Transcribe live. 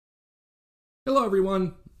Hello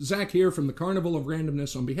everyone, Zach here from the Carnival of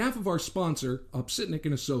Randomness on behalf of our sponsor, Upsitnik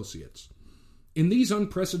 & Associates. In these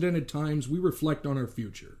unprecedented times, we reflect on our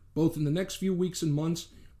future, both in the next few weeks and months,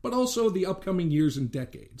 but also the upcoming years and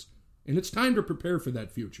decades. And it's time to prepare for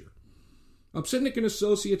that future. Upsitnik &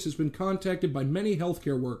 Associates has been contacted by many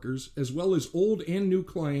healthcare workers, as well as old and new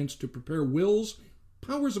clients, to prepare wills,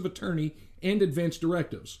 powers of attorney, and advance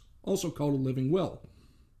directives, also called a living will.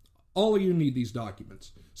 All of you need these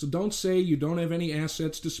documents. So don't say you don't have any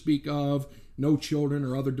assets to speak of, no children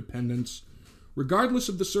or other dependents. Regardless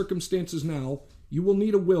of the circumstances now, you will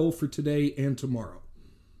need a will for today and tomorrow.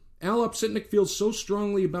 Al Upsitnik feels so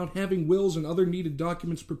strongly about having wills and other needed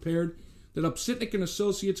documents prepared that Upsitnik &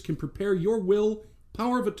 Associates can prepare your will,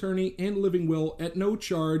 power of attorney, and living will at no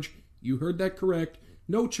charge. You heard that correct.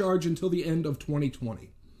 No charge until the end of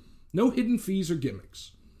 2020. No hidden fees or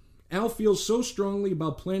gimmicks. Al feels so strongly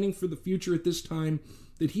about planning for the future at this time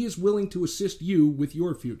that he is willing to assist you with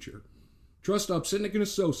your future. Trust Upsitnik &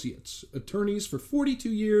 Associates, attorneys for 42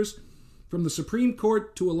 years, from the Supreme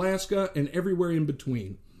Court to Alaska and everywhere in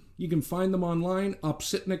between. You can find them online,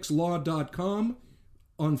 upsitnikslaw.com,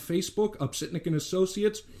 on Facebook, Upsitnik &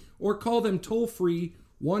 Associates, or call them toll-free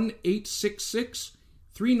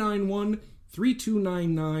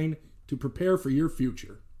 1-866-391-3299 to prepare for your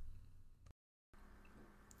future.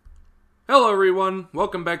 Hello everyone,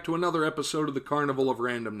 welcome back to another episode of the Carnival of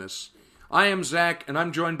Randomness. I am Zach, and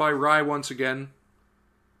I'm joined by Rye once again.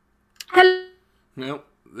 Hello. Well,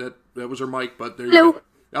 that was her mic, but there you go.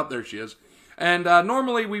 Oh, there she is. And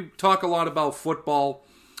normally we talk a lot about football,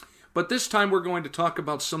 but this time we're going to talk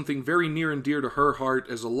about something very near and dear to her heart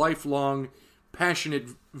as a lifelong, passionate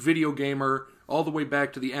video gamer, all the way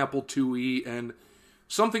back to the Apple IIe, and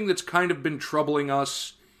something that's kind of been troubling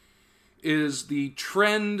us is the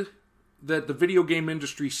trend that the video game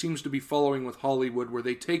industry seems to be following with Hollywood, where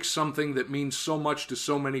they take something that means so much to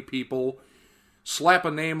so many people, slap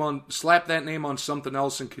that name on something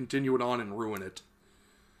else, and continue it on and ruin it.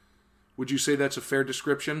 Would you say that's a fair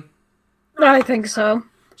description? I think so.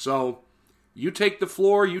 So, you take the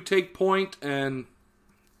floor, you take point, and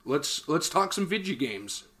let's talk some video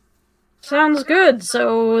games. Sounds good.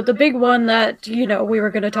 So the big one that, we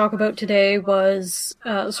were going to talk about today was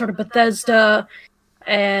sort of Bethesda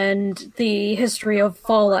and the history of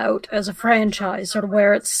Fallout as a franchise, sort of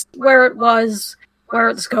where it was, where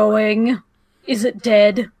it's going. Is it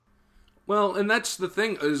dead? Well, and that's the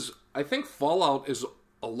thing, is I think Fallout is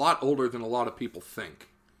a lot older than a lot of people think.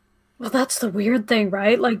 Well, that's the weird thing,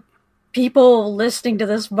 right? Like, people listening to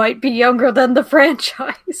this might be younger than the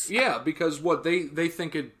franchise. Yeah, because they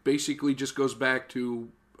think it basically just goes back to,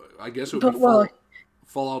 I guess it would be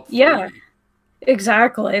Fallout 3. Yeah.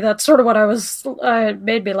 Exactly. That's sort of what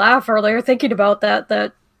made me laugh earlier, thinking about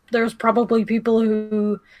that there's probably people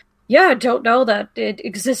who, don't know that it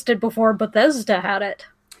existed before Bethesda had it.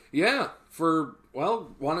 Yeah.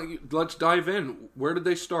 Let's dive in. Where did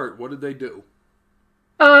they start? What did they do?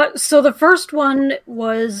 So the first one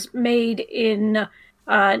was made in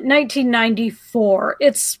 1994.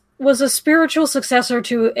 It was a spiritual successor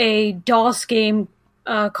to a DOS game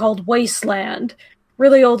called Wasteland.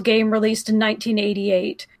 Really old game, released in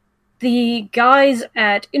 1988. The guys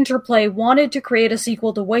at Interplay wanted to create a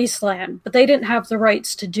sequel to Wasteland, but they didn't have the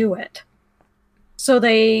rights to do it. So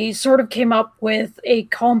they sort of came up with a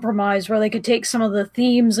compromise where they could take some of the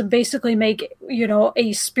themes and basically make,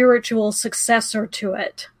 a spiritual successor to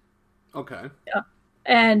it. Okay.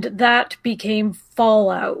 And that became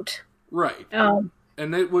Fallout. Right. And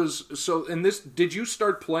it was, did you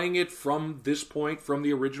start playing it from this point, from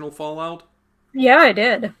the original Fallout? Yeah, I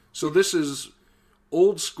did. So this is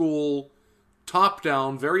old school,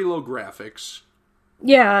 top-down, very low graphics.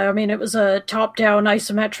 Yeah, I mean, it was a top-down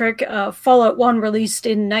isometric. Fallout 1 released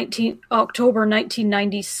in October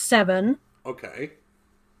 1997. Okay.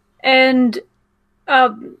 And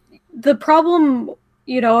the problem,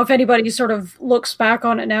 if anybody sort of looks back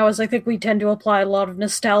on it now, is I think we tend to apply a lot of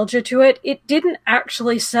nostalgia to it. It didn't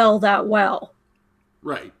actually sell that well.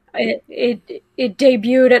 Right. It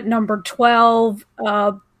debuted at number 12.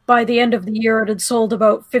 By the end of the year, it had sold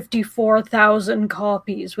about 54,000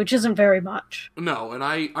 copies, which isn't very much. No, and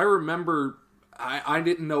I remember, I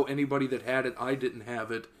didn't know anybody that had it. I didn't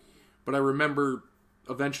have it. But I remember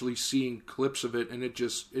eventually seeing clips of it, and it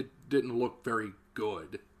didn't look very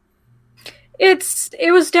good.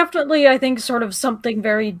 It was definitely, I think, sort of something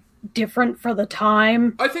very different for the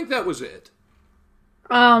time. I think that was it.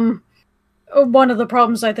 One of the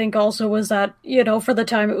problems, I think, also was that, for the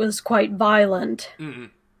time it was quite violent. Mm-hmm.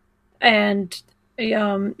 And,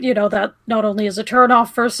 that not only is a turnoff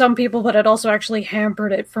for some people, but it also actually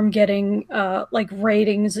hampered it from getting,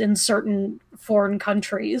 ratings in certain foreign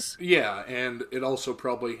countries. Yeah, and it also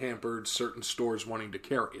probably hampered certain stores wanting to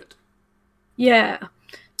carry it. Yeah.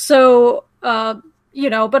 So,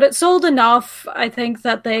 but it sold enough, I think,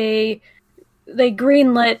 that they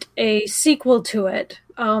greenlit a sequel to it.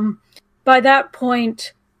 By that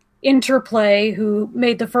point, Interplay, who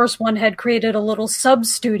made the first one, had created a little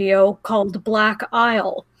sub-studio called Black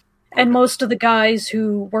Isle. And Okay. most of the guys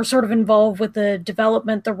who were sort of involved with the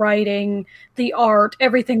development, the writing, the art,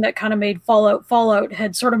 everything that kind of made Fallout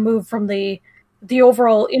had sort of moved from the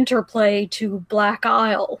overall Interplay to Black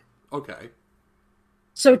Isle. Okay.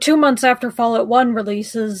 So 2 months after Fallout 1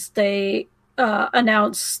 releases, they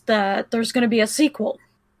announced that there's going to be a sequel.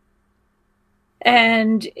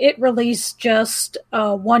 And it released just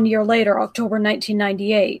 1 year later, October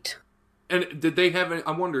 1998. And did they have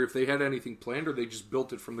I wonder if they had anything planned, or they just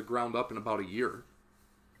built it from the ground up in about a year?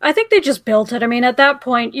 I think they just built it. I mean, at that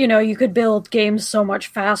point, you could build games so much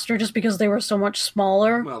faster just because they were so much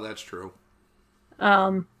smaller. Well, that's true.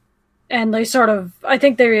 And they sort of, I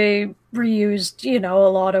think they reused, a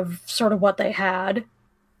lot of sort of what they had.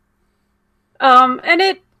 And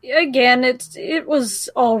it was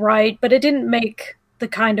all right, but it didn't make the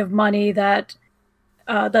kind of money that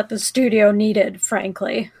the studio needed,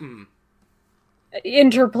 frankly. Mm.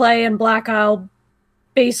 Interplay and Black Isle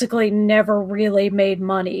basically never really made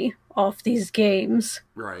money off these games.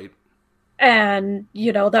 Right. And,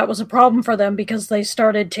 that was a problem for them because they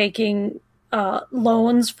started taking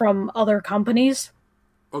loans from other companies.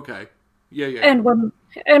 Okay. Yeah. And when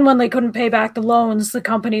they couldn't pay back the loans, the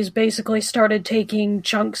companies basically started taking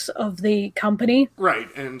chunks of the company.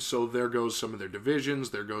 Right, and so there goes some of their divisions,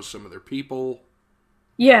 there goes some of their people.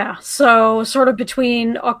 Yeah, so sort of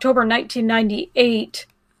between October 1998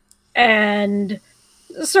 and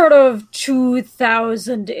sort of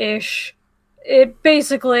 2000-ish, it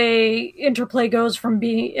basically, Interplay goes from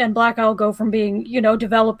being, and Black Isle go from being,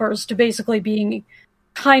 developers to basically being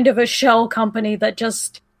kind of a shell company that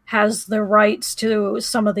just has the rights to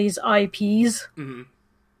some of these IPs. Mm-hmm.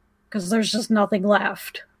 Because there's just nothing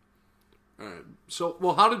left. So,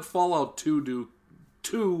 well, how did Fallout 2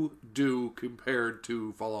 do compared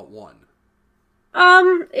to Fallout 1?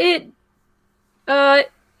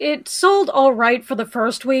 It sold all right for the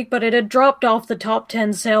first week, but it had dropped off the top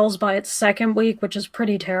 10 sales by its second week, which is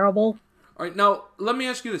pretty terrible. All right, now, let me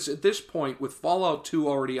ask you this. At this point, with Fallout 2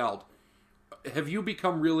 already out, have you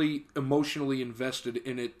become really emotionally invested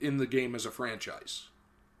in the game as a franchise?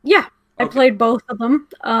 Yeah, I played both of them.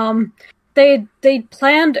 They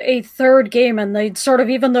planned a third game, and they'd sort of,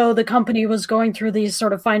 even though the company was going through these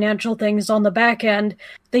sort of financial things on the back end,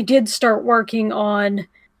 they did start working on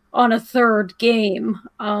a third game.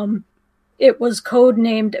 It was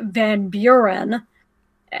codenamed Van Buren,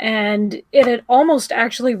 and it had almost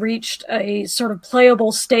actually reached a sort of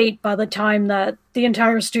playable state by the time that the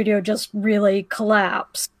entire studio just really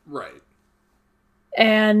collapsed. Right.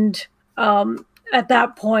 And at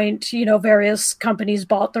that point, various companies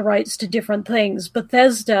bought the rights to different things.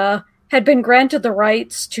 Bethesda had been granted the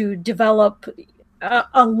rights to develop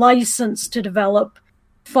a license to develop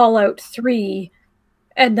Fallout 3,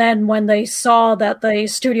 and then when they saw that the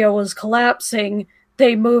studio was collapsing,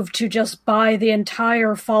 they moved to just buy the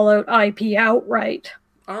entire Fallout IP outright.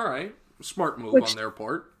 All right. Smart move on their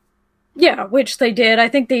part. Yeah, which they did. I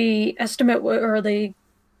think the estimate or the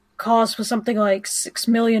cost was something like $6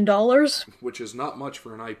 million. Which is not much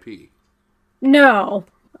for an IP. No.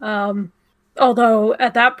 Although,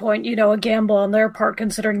 at that point, a gamble on their part,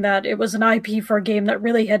 considering that it was an IP for a game that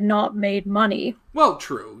really had not made money. Well,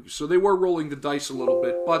 true. So they were rolling the dice a little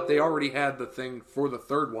bit, but they already had the thing for the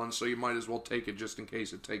third one, so you might as well take it just in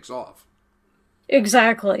case it takes off.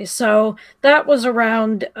 Exactly. So that was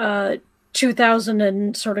around 2000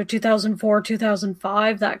 and sort of 2004,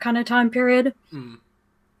 2005, that kind of time period. Mm.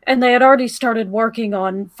 And they had already started working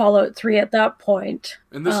on Fallout 3 at that point.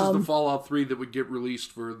 And this is the Fallout 3 that would get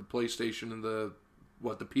released for the PlayStation and the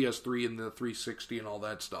PS3 and the 360 and all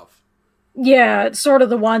that stuff. Yeah, it's sort of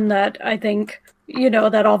the one that I think,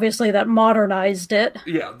 that obviously that modernized it.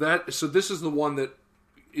 Yeah, so this is the one that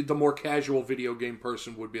the more casual video game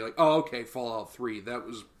person would be like, oh, okay, Fallout 3. That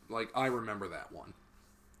was, I remember that one.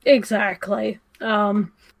 Exactly. And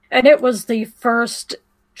it was the first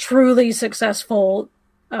truly successful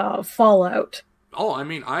Fallout. Oh, I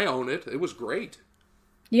mean, I own it. It was great.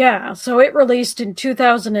 Yeah, so it released in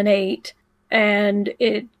 2008, and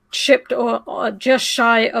it shipped just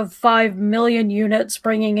shy of 5 million units,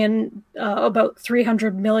 bringing in about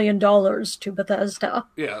 $300 million to Bethesda.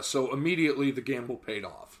 Yeah, so immediately the gamble paid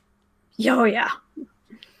off. Oh, yeah.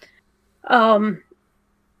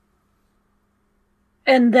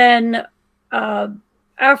 And then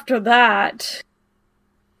after that,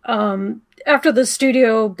 after the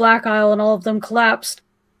studio, Black Isle, and all of them collapsed,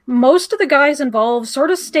 most of the guys involved sort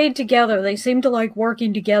of stayed together. They seemed to like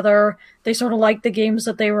working together. They sort of liked the games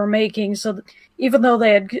that they were making. So even though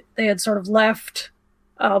they had sort of left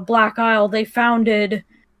Black Isle, they founded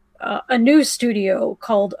a new studio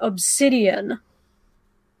called Obsidian,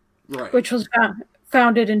 right, which was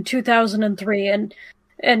founded in 2003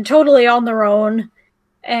 and totally on their own.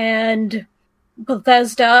 And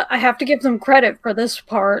Bethesda, I have to give them credit for this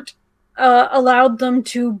part, allowed them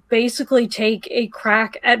to basically take a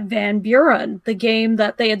crack at Van Buren, the game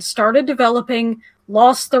that they had started developing,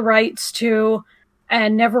 lost the rights to,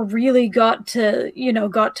 and never really got to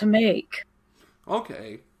make.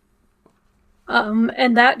 Okay.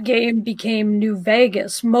 And that game became New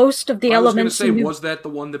Vegas. Most of the elements... I was going to say, was that the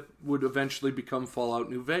one that would eventually become Fallout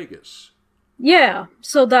New Vegas? Yeah,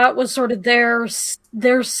 so that was sort of their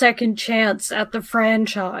second chance at the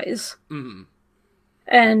franchise. Mm-hmm.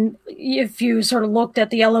 And if you sort of looked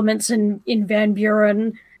at the elements in Van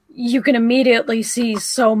Buren, you can immediately see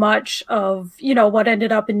so much of, what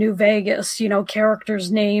ended up in New Vegas,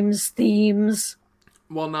 characters' names, themes.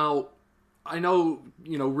 Well, now, I know,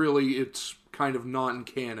 really it's kind of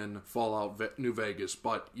non-canon Fallout New Vegas,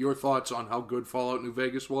 but your thoughts on how good Fallout New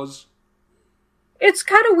Vegas was? It's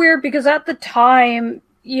kind of weird because at the time,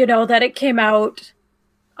 that it came out,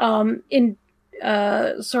 in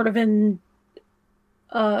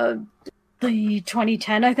the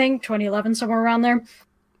 2010, I think, 2011, somewhere around there.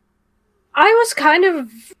 I was kind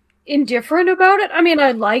of indifferent about it. I mean,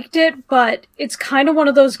 I liked it, but it's kind of one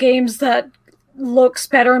of those games that looks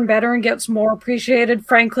better and better and gets more appreciated,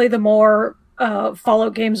 frankly, the more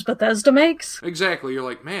Fallout games Bethesda makes. Exactly. You're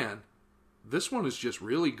like, man, this one is just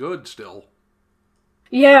really good still.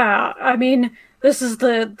 Yeah, I mean, this is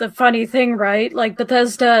the funny thing, right? Like,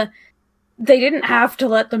 Bethesda, they didn't have to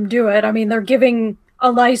let them do it. I mean, they're giving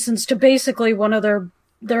a license to basically one of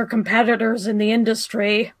their competitors in the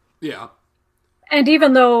industry. Yeah. And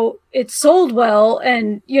even though it sold well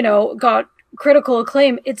and, got critical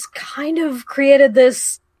acclaim, it's kind of created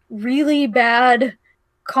this really bad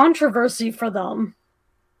controversy for them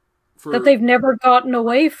that they've never gotten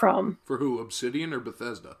away from. For who, Obsidian or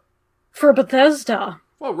Bethesda? For Bethesda.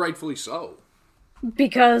 Well, rightfully so.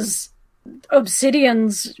 Because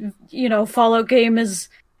Obsidian's, Fallout game is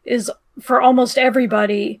for almost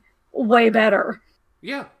everybody way better.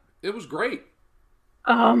 Yeah, it was great.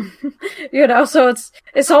 So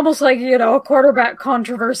it's almost like, a quarterback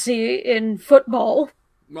controversy in football.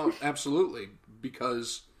 Well, absolutely,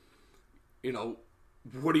 because,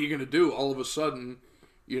 what are you going to do? All of a sudden,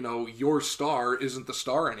 your star isn't the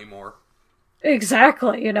star anymore.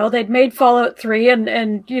 Exactly. They'd made Fallout 3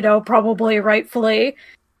 and probably rightfully,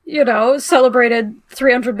 celebrated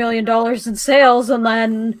 $300 million in sales, and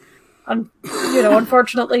then,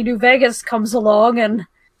 unfortunately, New Vegas comes along and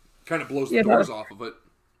kind of blows the doors off of it.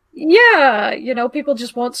 Yeah, people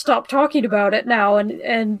just won't stop talking about it now,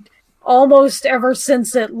 and almost ever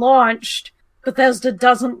since it launched, Bethesda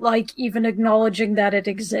doesn't like even acknowledging that it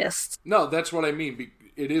exists. No, that's what I mean.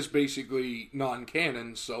 It is basically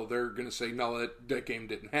non-canon, so they're going to say, no, that game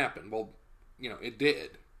didn't happen. Well, it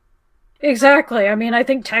did. Exactly. I mean, I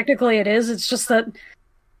think technically it is. It's just that,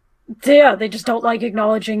 yeah, they just don't like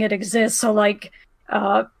acknowledging it exists. So, like,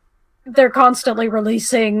 they're constantly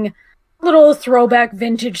releasing little throwback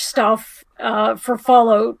vintage stuff for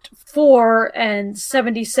Fallout 4 and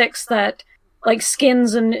 76 that, like,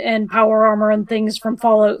 skins and power armor and things from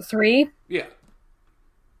Fallout 3. Yeah.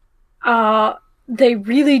 They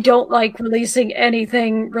really don't like releasing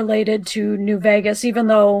anything related to New Vegas, even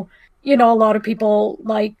though, a lot of people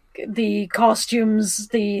like the costumes,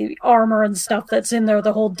 the armor and stuff that's in there,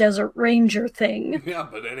 the whole Desert Ranger thing. Yeah,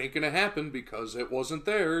 but it ain't gonna happen because it wasn't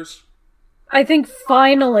theirs. I think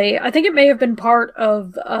it may have been part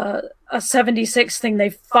of a 76 thing, they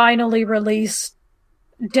finally released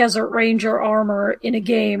Desert Ranger armor in a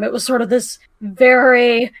game. It was sort of this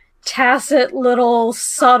very tacit little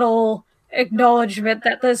subtle acknowledgement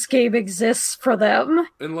that this game exists for them.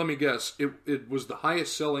 And let me guess, it was the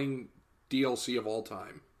highest selling DLC of all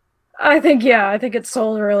time. I think it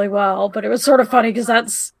sold really well, but it was sort of funny because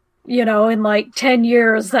that's, in like 10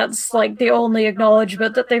 years, that's like the only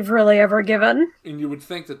acknowledgement that they've really ever given. And you would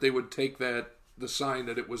think that they would take the sign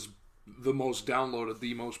that it was the most downloaded,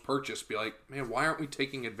 the most purchased, be like, man, why aren't we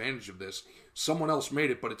taking advantage of this? Someone else made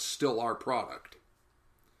it, but it's still our product.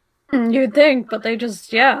 You'd think, but they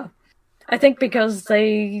just, yeah. I think because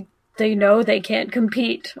they know they can't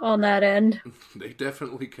compete on that end. They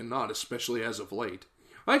definitely cannot, especially as of late.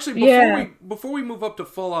 Actually, before we move up to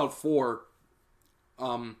Fallout 4,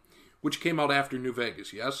 which came out after New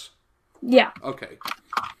Vegas, yes? Yeah. Okay.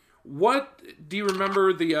 What do you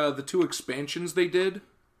remember the two expansions they did?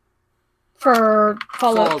 For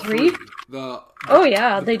Fallout 3?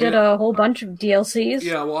 They did a whole bunch of DLCs.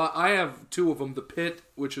 Yeah, well, I have two of them. The Pit,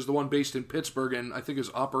 which is the one based in Pittsburgh, and I think is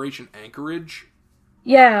Operation Anchorage.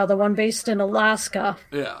 Yeah, the one based in Alaska.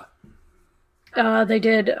 Yeah. They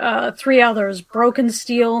did 3 others. Broken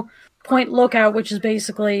Steel, Point Lookout, which is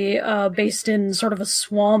basically based in sort of a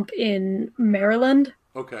swamp in Maryland.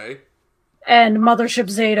 Okay. And Mothership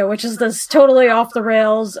Zeta, which is this totally off the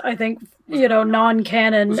rails, I think,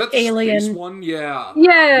 non-canon was that the alien. Space one? Yeah.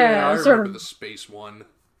 Yeah, I remember the space one.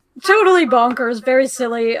 Totally bonkers, very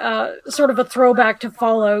silly, sort of a throwback to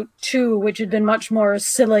Fallout 2, which had been much more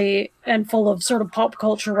silly and full of sort of pop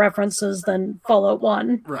culture references than Fallout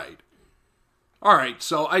 1. Right. Alright,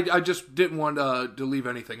 so I just didn't want to leave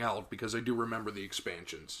anything out, because I do remember the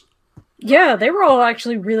expansions. Yeah, they were all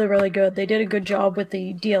actually really, really good. They did a good job with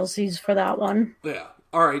the DLCs for that one. Yeah.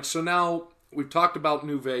 Alright, so now we've talked about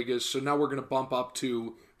New Vegas, so now we're going to bump up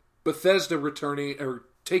to Bethesda returning, or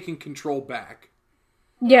taking control back.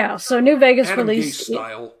 Yeah, so New Vegas Adam released... Gase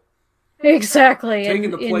style. Exactly.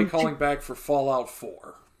 Taking the play calling back for Fallout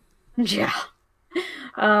 4. Yeah.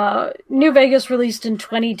 New Vegas released in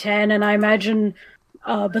 2010, and I imagine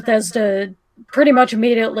Bethesda pretty much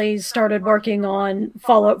immediately started working on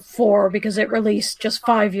Fallout 4 because it released just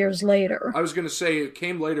 5 years later. I was going to say it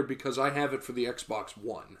came later because I have it for the Xbox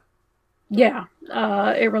One. Yeah,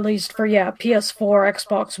 it released for, PS4,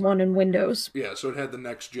 Xbox One, and Windows. Yeah, so it had the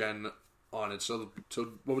next gen on it. So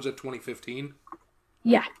what was it, 2015?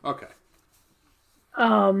 Yeah. Okay.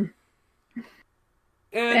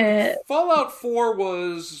 And Fallout 4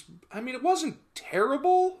 was, it wasn't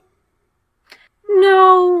terrible.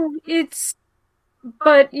 No,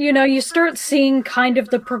 but, you start seeing kind of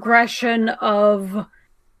the progression of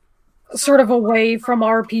sort of away from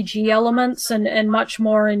RPG elements and much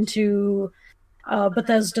more into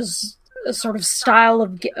Bethesda's sort of style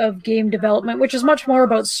of game development, which is much more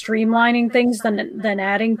about streamlining things than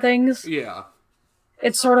adding things. Yeah.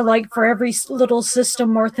 It's sort of like for every little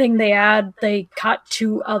system or thing they add, they cut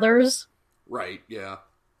 2 others. Right, yeah.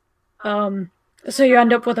 So you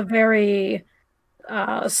end up with a very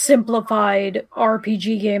simplified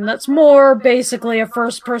RPG game that's more basically a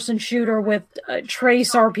first-person shooter with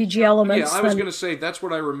trace RPG elements. Yeah, I was going to say, that's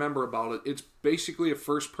what I remember about it. It's basically a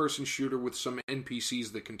first-person shooter with some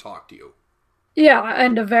NPCs that can talk to you. Yeah,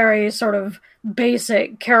 and a very sort of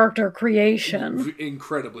basic character creation.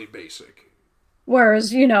 Incredibly basic.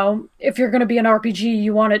 Whereas, if you're going to be an RPG,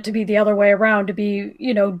 you want it to be the other way around, to be,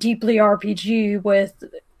 deeply RPG with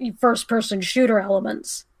first-person shooter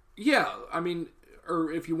elements. Yeah,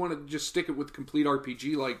 or if you want to just stick it with complete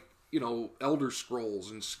RPG, like, Elder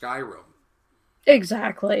Scrolls and Skyrim.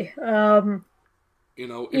 Exactly. So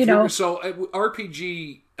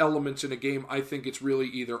RPG elements in a game, I think it's really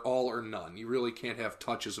either all or none. You really can't have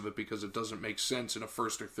touches of it because it doesn't make sense in a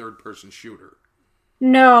first or third person shooter.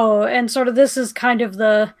 No, and sort of this is kind of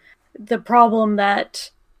the problem that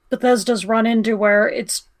Bethesda's run into, where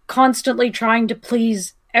it's constantly trying to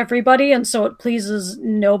please everybody, and so it pleases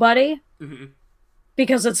nobody. Mm-hmm.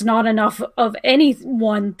 Because it's not enough of any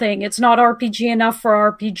one thing. It's not RPG enough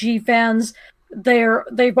for RPG fans.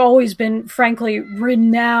 They've always been, frankly,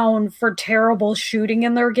 renowned for terrible shooting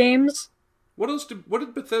in their games. What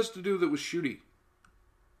did Bethesda do that was shooty?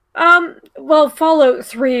 Well, Fallout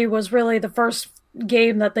 3 was really the first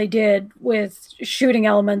game that they did with shooting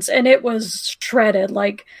elements, and it was shredded.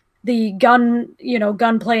 Like, the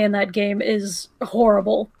gunplay in that game is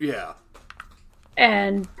horrible. Yeah.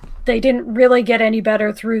 And they didn't really get any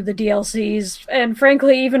better through the DLCs, and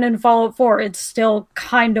frankly, even in Fallout 4, it's still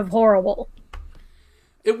kind of horrible.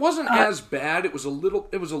 It wasn't as bad. It was a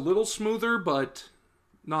little smoother, but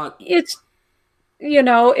not. It's,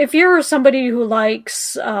 if you're somebody who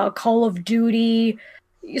likes Call of Duty,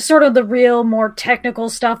 sort of the real, more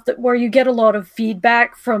technical stuff where you get a lot of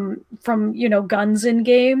feedback from guns in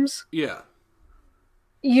games. Yeah.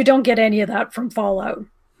 You don't get any of that from Fallout.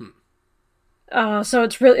 So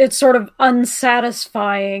it's sort of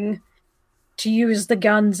unsatisfying to use the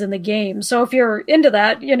guns in the game. So if you're into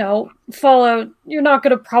that, Fallout, you're not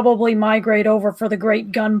going to probably migrate over for the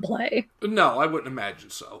great gunplay. No, I wouldn't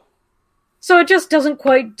imagine so. So it just doesn't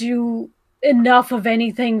quite do enough of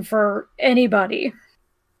anything for anybody.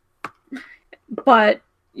 But,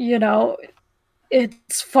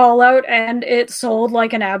 it's Fallout, and it sold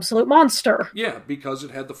like an absolute monster. Yeah, because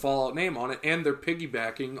it had the Fallout name on it, and they're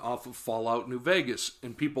piggybacking off of Fallout New Vegas,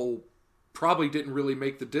 and people probably didn't really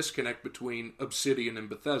make the disconnect between Obsidian and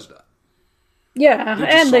Bethesda. Yeah,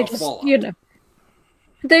 and they just, Fallout.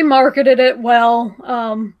 They marketed it well.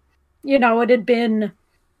 It had been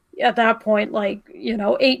at that point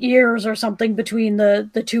 8 years or something between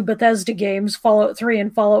the two Bethesda games, Fallout 3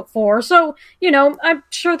 and Fallout 4. So, I'm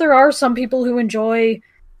sure there are some people who enjoy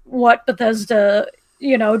what Bethesda,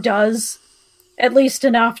 does, at least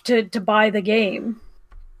enough to buy the game.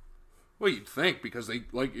 Well, you'd think, because they,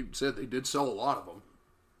 like you said, they did sell a lot of them.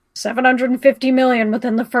 750 million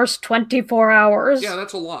within the first 24 hours. Yeah,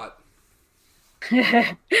 that's a lot.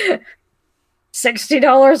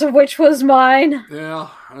 $60 of which was mine. Yeah,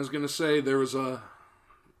 I was gonna say there was a.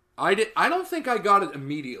 I don't think I got it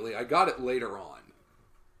immediately. I got it later on.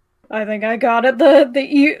 I think I got it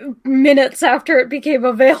the minutes after it became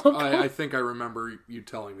available. I think I remember you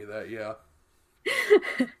telling me that. Yeah.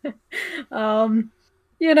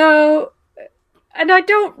 And I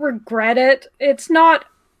don't regret it. It's not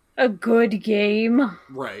a good game.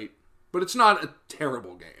 Right, but it's not a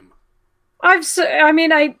terrible game. I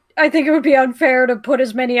think it would be unfair to put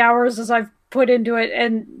as many hours as I've put into it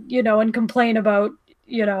and complain about,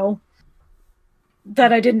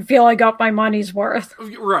 that I didn't feel I got my money's worth.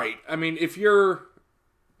 Right. I mean, if you've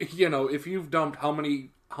dumped how many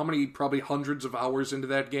probably hundreds of hours into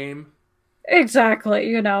that game.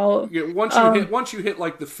 Exactly, Once you hit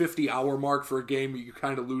like the 50-hour mark for a game, you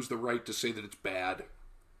kind of lose the right to say that it's bad.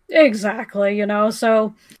 Exactly,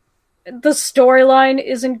 so the storyline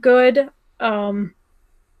isn't good.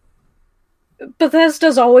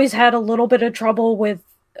 Bethesda's always had a little bit of trouble with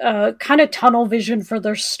kind of tunnel vision for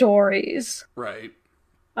their stories. Right.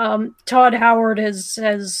 Todd Howard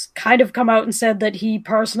has kind of come out and said that he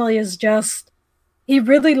personally he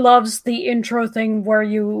really loves the intro thing where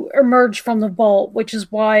you emerge from the vault, which is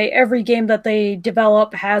why every game that they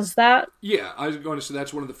develop has that. Yeah, I was going to say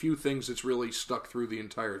that's one of the few things that's really stuck through the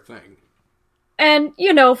entire thing. And,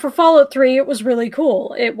 for Fallout 3, it was really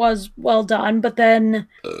cool. It was well done, but then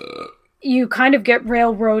you kind of get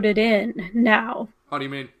railroaded in now. How do you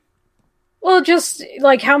mean? Well, just,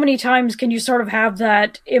 how many times can you sort of have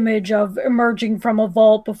that image of emerging from a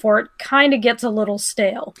vault before it kind of gets a little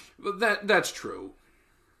stale? That's true.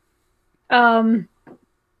 I mean,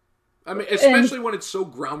 especially when it's so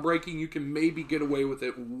groundbreaking, you can maybe get away with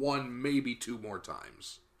it one, maybe two more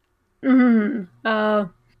times.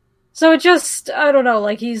 So it just, I don't know,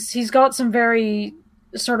 he's got some very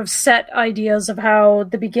sort of set ideas of how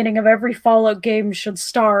the beginning of every Fallout game should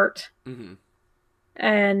start. Mm-hmm.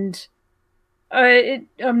 And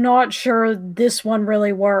I'm not sure this one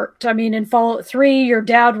really worked. I mean, in Fallout 3, your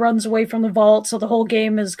dad runs away from the vault, so the whole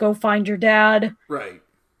game is go find your dad. Right.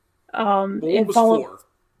 What was Fallout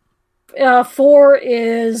 4? 4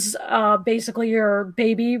 is basically your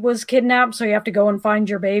baby was kidnapped, so you have to go and find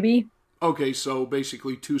your baby. Okay, so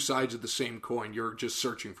basically two sides of the same coin. You're just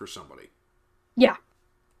searching for somebody. Yeah.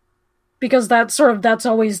 Because that's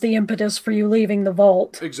always the impetus for you leaving the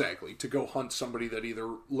vault. Exactly, to go hunt somebody that either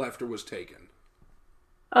left or was taken.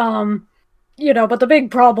 But the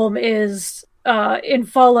big problem is, in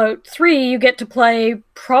Fallout 3, you get to play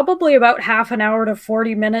probably about half an hour to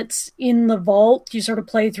 40 minutes in the vault. You sort of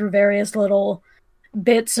play through various little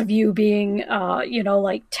bits of you being,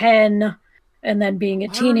 10, and then being a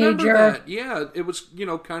teenager. I remember that. Yeah, it was,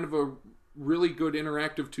 kind of a really good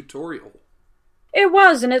interactive tutorial. It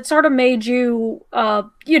was, and it sort of made you,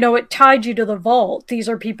 it tied you to the vault. These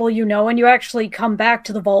are people you know, and you actually come back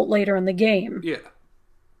to the vault later in the game. Yeah.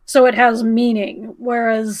 So it has meaning,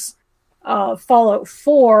 whereas Fallout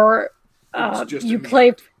 4, you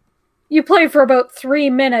play for about 3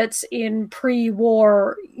 minutes in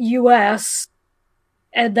pre-war US,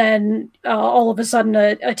 and then all of a sudden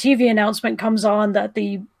a TV announcement comes on that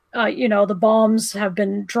the bombs have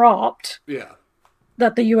been dropped. Yeah.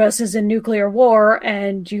 That the US is in nuclear war,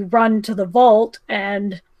 and you run to the vault,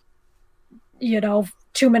 and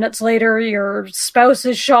 2 minutes later your spouse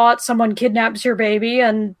is shot, someone kidnaps your baby,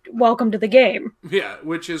 and welcome to the game. Yeah,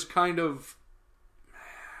 which is kind of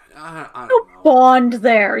I don't know. Bond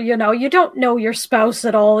there, you don't know your spouse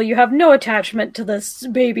at all. You have no attachment to this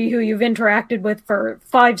baby who you've interacted with for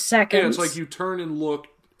 5 seconds. Yeah, it's like you turn and look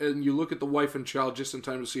at the wife and child just in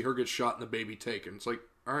time to see her get shot and the baby taken. It's like,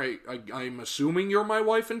 all right, I'm assuming you're my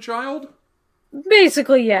wife and child?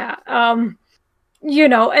 Basically, yeah. And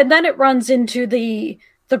then it runs into the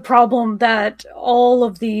problem that all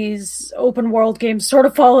of these open world games sort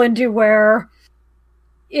of fall into, where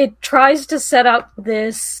it tries to set up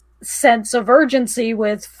this sense of urgency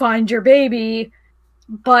with find your baby,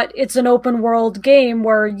 but it's an open world game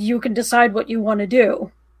where you can decide what you want to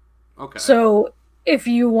do. Okay. So if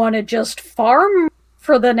you want to just farm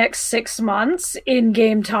for the next 6 months in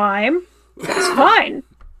game time, that's fine.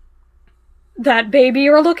 That baby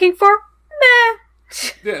you're looking for? Meh.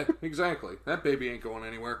 Yeah, exactly. That baby ain't going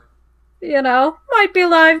anywhere. You know, might be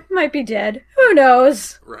alive, might be dead. Who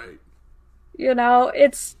knows? Right. You know,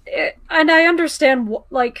 and I understand,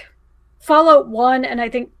 like, Fallout 1 and I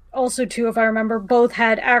think also 2, if I remember, both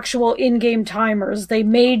had actual in-game timers. They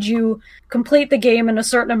made you complete the game in a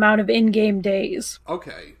certain amount of in-game days.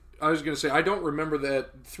 Okay. I was going to say, I don't remember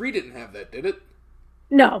that. 3 didn't have that, did it?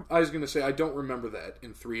 No. I was going to say, I don't remember that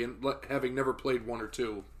in 3, and having never played 1 or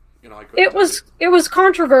 2, you know, I couldn't it was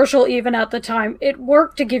controversial even at the time. It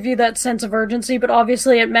worked to give you that sense of urgency, but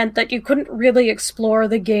obviously it meant that you couldn't really explore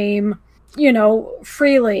the game, you know,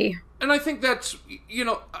 freely. And I think that's, you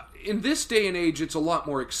know, in this day and age, it's a lot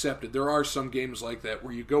more accepted. There are some games like that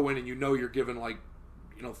where you go in and you know you're given, like,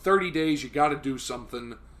 you know, 30 days, you got to do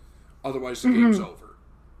something, otherwise the game's over.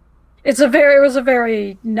 It was a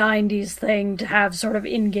very 90s thing to have sort of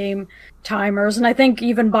in-game timers, and I think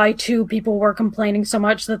even by 2, people were complaining so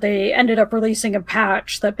much that they ended up releasing a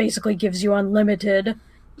patch that basically gives you unlimited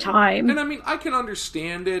time. And I mean, I can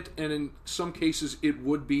understand it, and in some cases it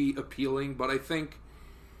would be appealing, but I think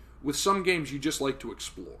with some games you just like to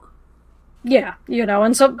explore. Yeah, you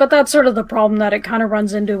know, but that's sort of the problem that it kind of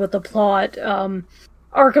runs into with the plot.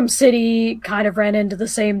 Arkham City kind of ran into the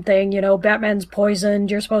same thing, you know, Batman's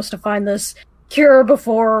poisoned, you're supposed to find this cure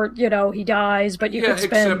before, you know, he dies, but you could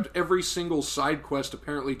spend... except every single side quest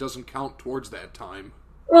apparently doesn't count towards that time.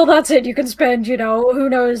 Well, that's it, you can spend, you know, who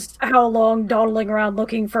knows how long dawdling around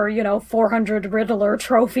looking for, you know, 400 Riddler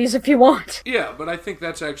trophies if you want. Yeah, but I think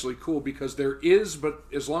that's actually cool because there is, but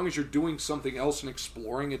as long as you're doing something else and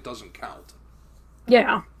exploring, it doesn't count.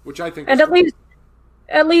 Yeah. Which I think and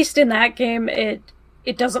at least in that game,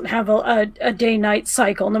 it doesn't have a day-night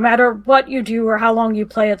cycle. No matter what you do or how long you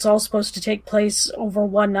play, it's all supposed to take place over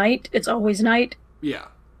one night. It's always night. Yeah.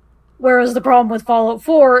 Whereas the problem with Fallout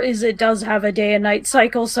 4 is it does have a day and night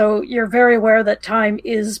cycle, so you're very aware that time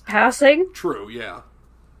is passing. True, yeah.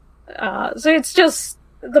 So it's just,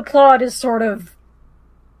 the plot is sort of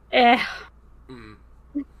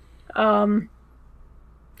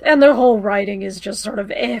and their whole writing is just sort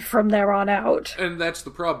of from there on out. And that's the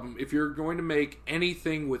problem. If you're going to make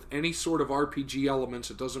anything with any sort of RPG elements,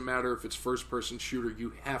 it doesn't matter if it's first-person shooter,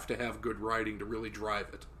 you have to have good writing to really drive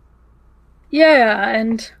it. Yeah,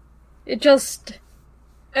 and it just...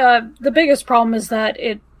 the biggest problem is that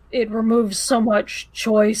it removes so much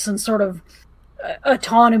choice and sort of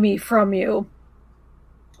autonomy from you,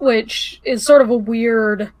 which is sort of a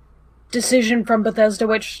weird decision from Bethesda,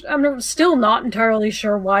 which I'm still not entirely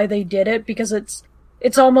sure why they did it, because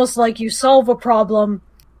it's almost like you solve a problem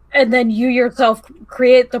and then you yourself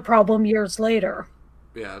create the problem years later.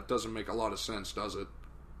 Yeah, it doesn't make a lot of sense, does it?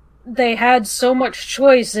 They had so much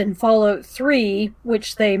choice in Fallout 3,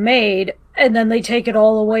 which they made, and then they take it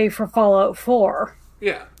all away for Fallout 4.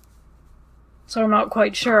 Yeah. So I'm not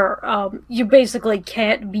quite sure. You basically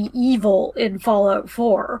can't be evil in Fallout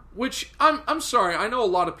 4. Which, I'm sorry, I know a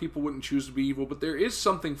lot of people wouldn't choose to be evil, but there is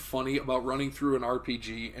something funny about running through an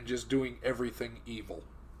RPG and just doing everything evil.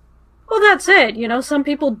 Well, that's it. You know, some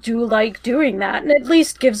people do like doing that, and at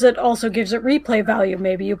least also gives it replay value.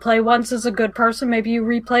 Maybe you play once as a good person, maybe you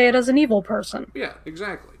replay it as an evil person. Yeah,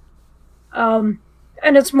 exactly. And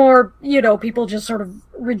it's more, you know, people just sort of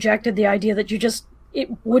rejected the idea that it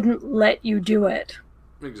wouldn't let you do it.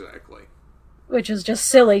 Exactly. Which is just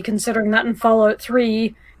silly, considering that in Fallout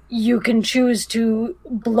 3, you can choose to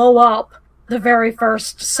blow up the very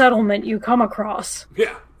first settlement you come across.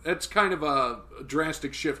 Yeah, that's kind of a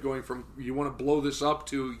drastic shift going from you want to blow this up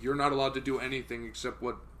to you're not allowed to do anything except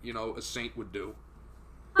what, you know, a saint would do.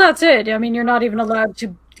 That's it. I mean, you're not even allowed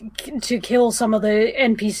to kill some of the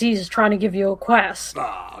NPCs trying to give you a quest.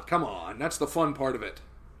 Ah, come on. That's the fun part of it.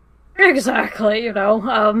 Exactly, you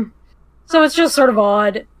know. So it's just sort of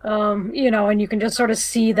odd, you know, and you can just sort of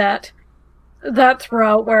see that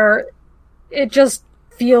throughout, where it just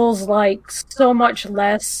feels like so much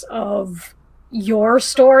less of your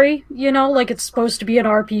story, you know, like it's supposed to be an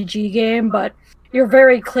RPG game, but you're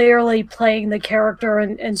very clearly playing the character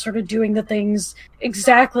and sort of doing the things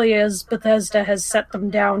exactly as Bethesda has set them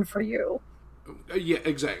down for you. Yeah,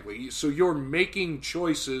 exactly. So you're making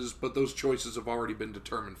choices, but those choices have already been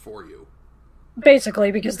determined for you.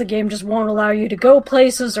 Basically, because the game just won't allow you to go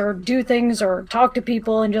places or do things or talk to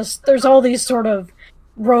people, and just there's all these sort of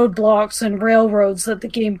roadblocks and railroads that the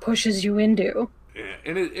game pushes you into. Yeah,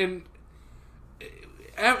 and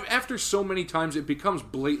after so many times, it becomes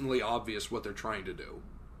blatantly obvious what they're trying to do.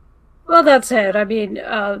 Well, that's it. I mean,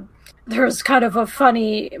 there's kind of a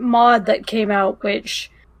funny mod that came out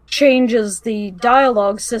which changes the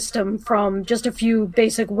dialogue system from just a few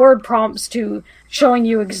basic word prompts to showing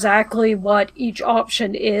you exactly what each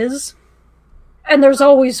option is. and there's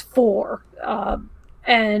always four,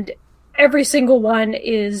 and every single one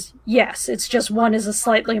is yes. It's just one is a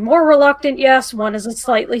slightly more reluctant yes, one is a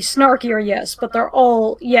slightly snarkier yes, but they're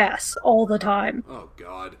all yes all the time. Oh,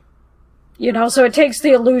 God. So it takes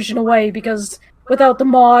the illusion away, because without the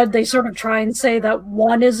mod, they sort of try and say that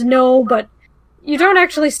one is no, but you don't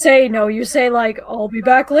actually say no. You say, like, I'll be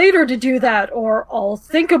back later to do that, or I'll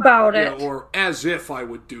think about it. Yeah, or as if I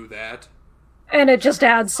would do that. And it just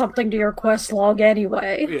adds something to your quest log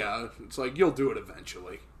anyway. Yeah, it's like, you'll do it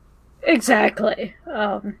eventually. Exactly.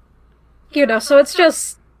 So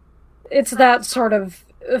it's that sort of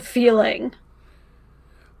feeling.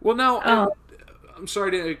 Well, now, I'm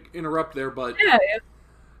sorry to interrupt there, but, Yeah.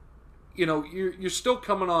 You're still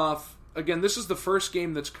coming off. Again, this is the first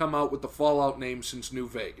game that's come out with the Fallout name since New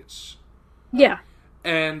Vegas. Yeah.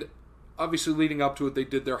 And obviously leading up to it, they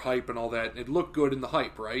did their hype and all that, and it looked good in the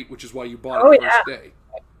hype, right? Which is why you bought it the first day.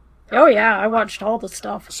 Oh yeah, I watched all the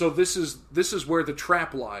stuff. So this is where the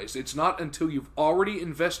trap lies. It's not until you've already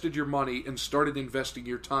invested your money and started investing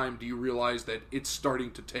your time do you realize that it's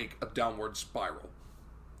starting to take a downward spiral.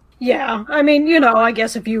 Yeah, I mean, I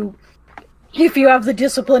guess if you have the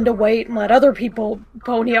discipline to wait and let other people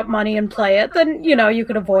pony up money and play it, then, you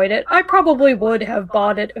can avoid it. I probably would have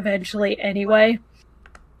bought it eventually anyway.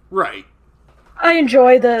 Right. I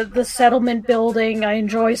enjoy the settlement building. I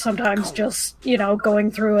enjoy sometimes just,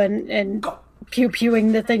 going through and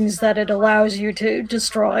pew-pewing the things that it allows you to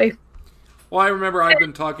destroy. Well, I remember I've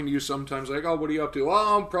been talking to you sometimes, like, oh, what are you up to?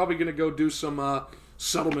 Oh, I'm probably going to go do some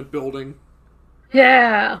settlement building.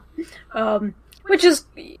 Yeah.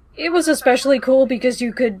 It was especially cool because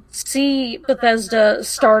you could see Bethesda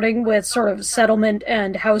starting with sort of settlement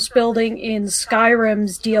and house building in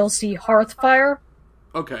Skyrim's DLC Hearthfire.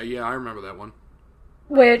 Okay, yeah, I remember that one.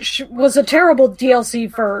 Which was a terrible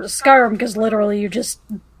DLC for Skyrim, because literally you just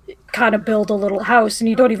kind of build a little house, and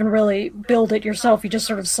you don't even really build it yourself. You just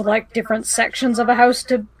sort of select different sections of a house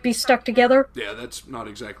to be stuck together. Yeah, that's not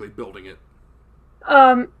exactly building it.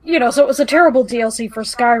 So it was a terrible DLC for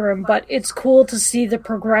Skyrim, but it's cool to see the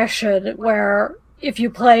progression where if you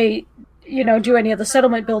play, do any of the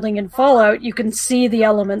settlement building in Fallout, you can see the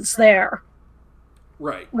elements there.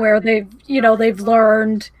 Right. Where they've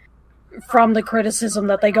learned from the criticism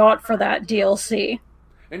that they got for that DLC.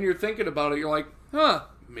 And you're thinking about it, you're like,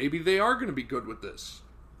 maybe they are going to be good with this.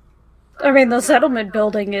 I mean, the settlement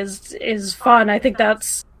building is fun. I think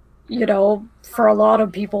that's, for a lot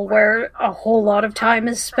of people where a whole lot of time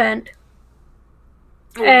is spent.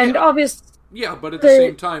 Oh, and yeah. obviously... Yeah, but at the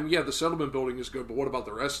same time, the settlement building is good, but what about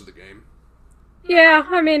the rest of the game? Yeah,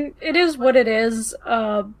 I mean, it is what it is.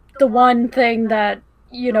 The one thing that,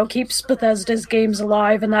 keeps Bethesda's games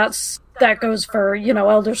alive, and that goes for,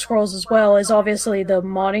 Elder Scrolls as well, is obviously the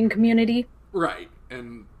modding community. Right,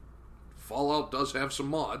 and Fallout does have some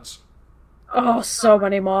mods. Oh, so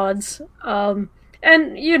many mods. And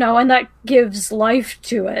that gives life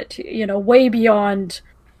to it, way beyond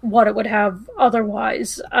what it would have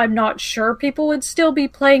otherwise. I'm not sure people would still be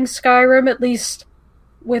playing Skyrim, at least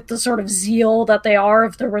with the sort of zeal that they are,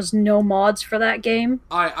 if there was no mods for that game.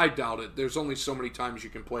 I doubt it. There's only so many times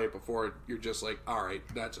you can play it before you're just like, alright,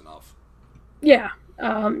 that's enough. Yeah.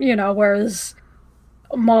 Whereas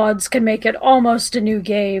mods can make it almost a new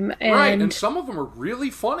game. Right, and some of them are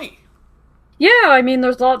really funny. Yeah, I mean,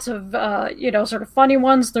 there's lots of, sort of funny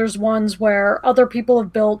ones. There's ones where other people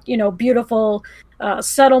have built, beautiful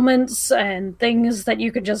settlements and things that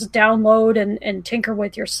you could just download and tinker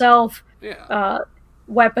with yourself. Yeah.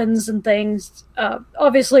 Weapons and things.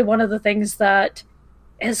 Obviously, one of the things that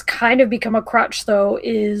has kind of become a crutch, though,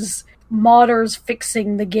 is modders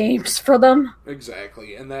fixing the games for them.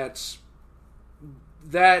 Exactly, and it's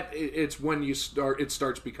when it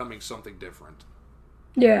starts becoming something different.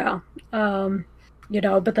 Yeah.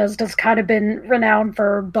 Bethesda's kind of been renowned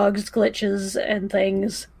for bugs, glitches, and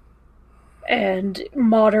things. And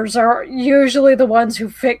modders are usually the ones who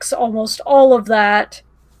fix almost all of that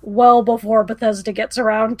well before Bethesda gets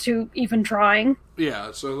around to even trying.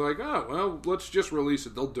 Yeah, so like, oh, well, let's just release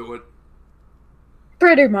it. They'll do it.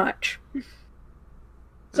 Pretty much.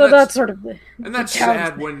 So that's sort of the... And that's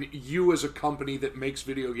sad when you as a company that makes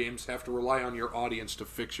video games have to rely on your audience to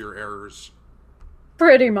fix your errors.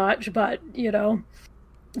 Pretty much, but,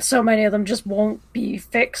 so many of them just won't be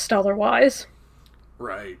fixed otherwise.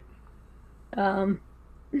 Right. And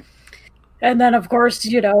then, of course,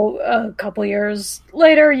 a couple years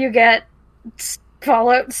later, you get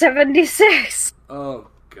Fallout 76. Oh,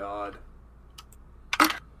 God.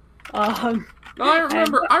 No,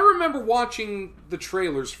 I remember watching the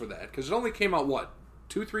trailers for that, because it only came out,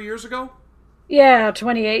 2-3 years ago? Yeah,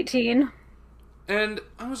 2018. And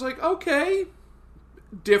I was like, okay,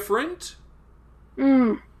 different.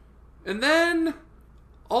 Mm. And then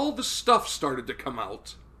all the stuff started to come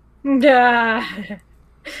out.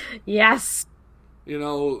 Yes. You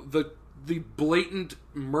know, the blatant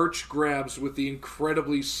merch grabs with the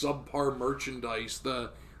incredibly subpar merchandise,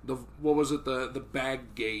 the what was it, the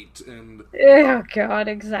bag gate, and Oh god,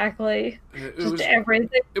 exactly. Just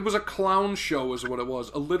everything. It was a clown show is what it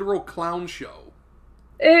was. A literal clown show.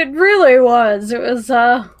 It really was. It was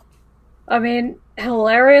I mean,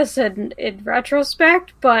 hilarious in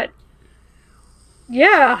retrospect, but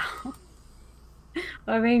yeah.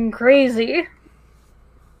 I mean, crazy.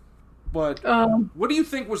 But what do you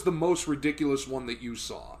think was the most ridiculous one that you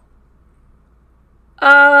saw?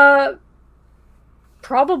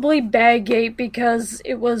 Probably Baggate, because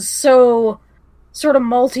it was so sort of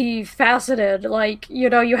multifaceted. Like, you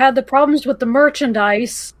know, you had the problems with the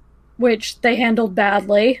merchandise, which they handled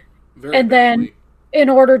badly. Very badly. Then in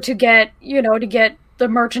order to get the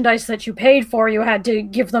merchandise that you paid for, you had to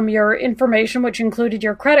give them your information, which included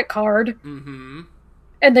your credit card. Mm-hmm.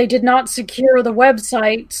 And they did not secure the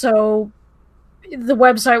website, so the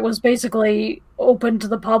website was basically open to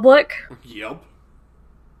the public. Yep.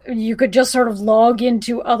 You could just sort of log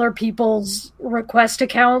into other people's request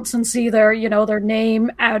accounts and see their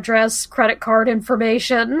name, address, credit card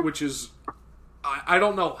information. Which is, I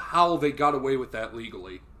don't know how they got away with that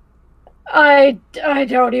legally. I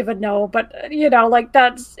don't even know, but,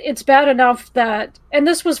 it's bad enough that, and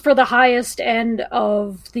this was for the highest end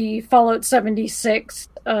of the Fallout 76,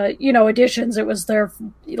 editions. It was their,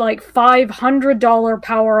 $500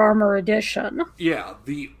 Power Armor edition. Yeah,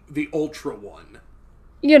 the Ultra one.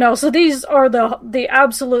 So these are the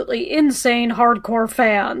absolutely insane hardcore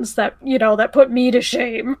fans that put me to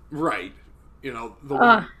shame. Right. The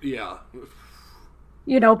one, yeah.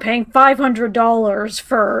 Paying $500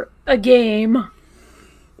 for a game.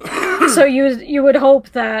 So you would hope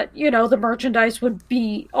that, the merchandise would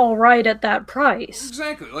be alright at that price.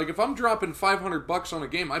 Exactly. Like, if I'm dropping $500 on a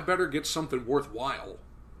game, I better get something worthwhile.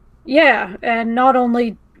 Yeah, and not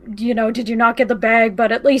only, did you not get the bag,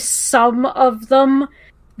 but at least some of them,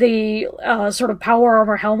 the sort of power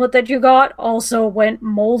armor helmet that you got also went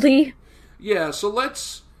moldy. Yeah, so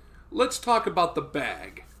let's talk about the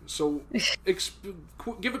bag. So,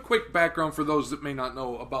 give a quick background for those that may not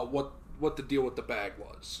know about what the deal with the bag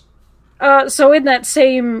was. So in that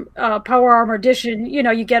same Power Armor edition,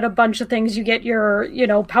 you get a bunch of things. You get your,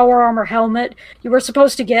 Power Armor helmet. You were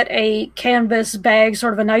supposed to get a canvas bag,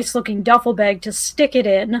 sort of a nice-looking duffel bag to stick it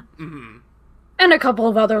in. Mm-hmm. And a couple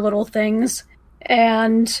of other little things.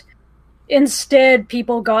 And instead,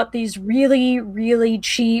 people got these really, really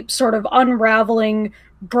cheap, sort of unraveling,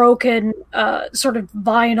 broken, sort of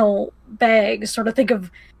vinyl bags. Sort of think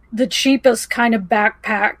of the cheapest kind of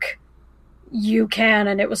backpack you can,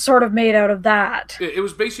 and it was sort of made out of that. It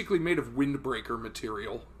was basically made of windbreaker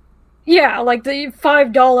material. Yeah, like the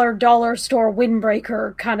 $5 dollar store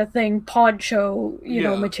windbreaker kind of thing, poncho,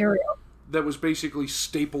 material. That was basically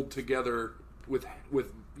stapled together with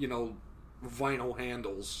vinyl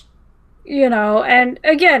handles. And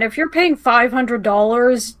again, if you're paying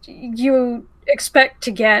 $500, you expect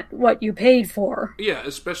to get what you paid for. Yeah,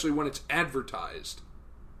 especially when it's advertised.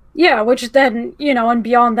 Yeah, which then, and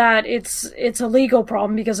beyond that, it's a legal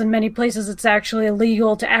problem, because in many places it's actually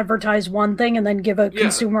illegal to advertise one thing and then give a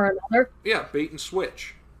consumer another. Yeah, bait and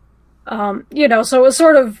switch. So it was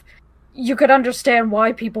sort of, you could understand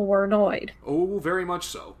why people were annoyed. Oh, very much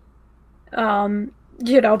so.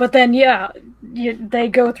 But then, they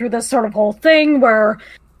go through this sort of whole thing where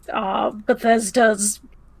Bethesda's,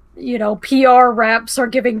 PR reps are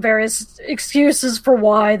giving various excuses for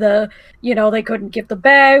why they couldn't give the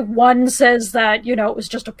bag. One says that, it was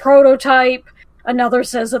just a prototype. Another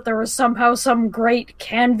says that there was somehow some great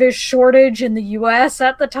canvas shortage in the US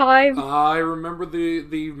at the time. I remember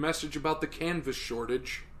the message about the canvas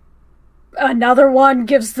shortage. Another one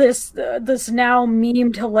gives this now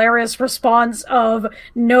memed hilarious response of,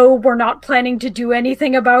 "No, we're not planning to do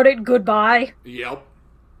anything about it. Goodbye." Yep.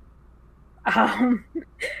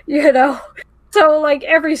 So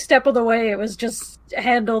every step of the way, it was just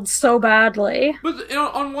handled so badly. But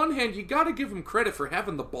on one hand, you got to give them credit for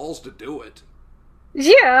having the balls to do it.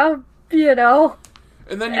 Yeah,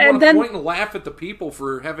 And then you want to point and laugh at the people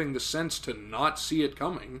for having the sense to not see it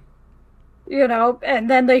coming. And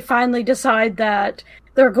then they finally decide that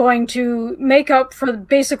they're going to make up for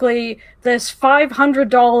basically this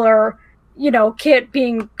 $500, kit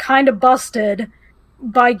being kind of busted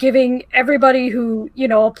by giving everybody who,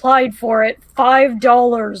 applied for it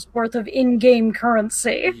 $5 worth of in-game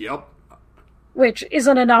currency. Yep. which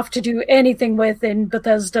isn't enough to do anything with in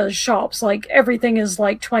Bethesda's shops. Like, everything is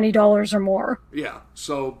like $20 or more. Yeah,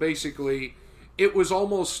 so basically, it was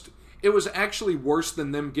actually worse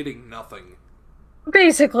than them getting nothing.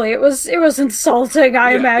 Basically, it was insulting,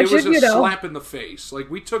 I imagine, it was a slap in the face. Like,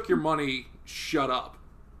 we took your money, shut up.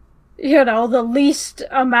 The least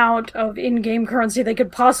amount of in-game currency they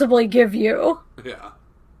could possibly give you. Yeah.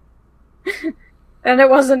 And it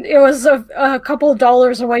was a couple of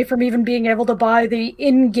dollars away from even being able to buy the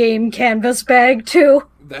in-game canvas bag, too.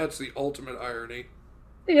 That's the ultimate irony.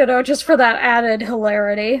 Just for that added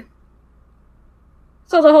hilarity.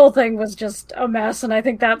 So the whole thing was just a mess, and I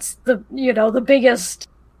think that's the biggest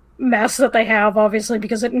mess that they have, obviously,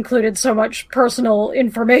 because it included so much personal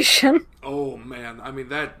information. Oh, man. I mean,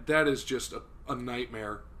 that is just a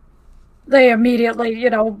nightmare. They immediately,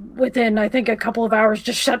 within, I think, a couple of hours,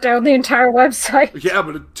 just shut down the entire website. Yeah,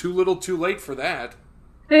 but too little too late for that.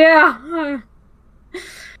 Yeah.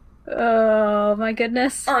 Oh, my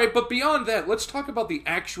goodness. Alright, but beyond that, let's talk about the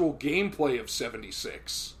actual gameplay of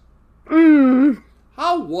 76.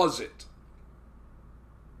 How was it?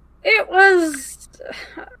 It was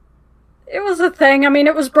a thing. I mean,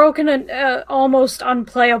 it was broken and almost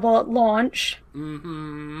unplayable at launch.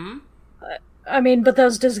 Mm-hmm. I mean,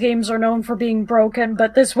 Bethesda's games are known for being broken,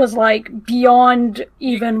 but this was, like, beyond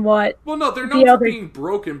even what... Well, no, they're known for being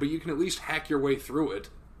broken, but you can at least hack your way through it.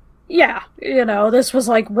 Yeah, this was,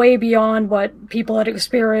 like, way beyond what people had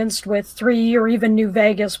experienced with 3 or even New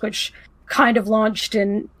Vegas, which kind of launched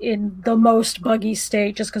in the most buggy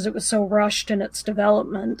state just because it was so rushed in its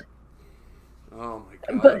development. Oh, my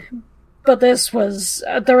God. But this was...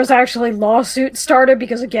 there was actually lawsuits started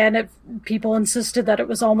because, again, people insisted that it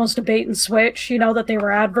was almost a bait and switch, that they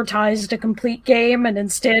were advertised a complete game and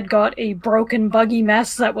instead got a broken, buggy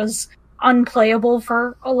mess that was unplayable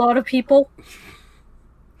for a lot of people.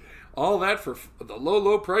 All that for the low,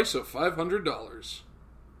 low price of $500.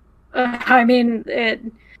 I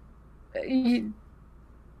mean,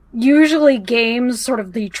 usually games, sort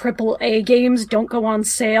of the AAA games, don't go on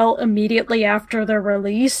sale immediately after they're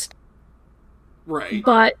released. Right.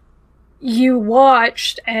 But you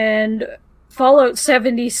watched, and Fallout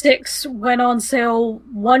 76 went on sale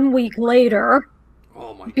 1 week later.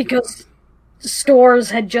 Oh my God. Because stores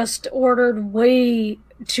had just ordered way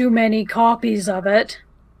too many copies of it.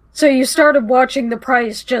 So you started watching the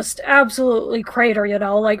price just absolutely crater,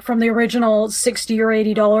 like from the original $60 or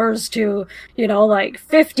 $80 to, like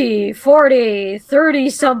 50, 40, 30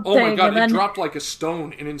 something. Oh my God, it dropped like a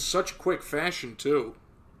stone, and in such quick fashion, too.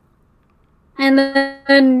 And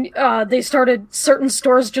then certain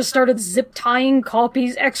stores just started zip tying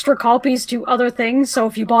extra copies to other things. So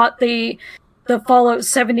if you bought the Fallout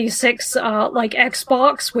 76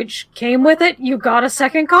 Xbox, which came with it, you got a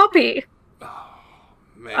second copy. Oh,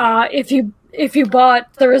 man. If you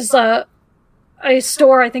bought, there is a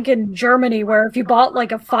store I think in Germany where if you bought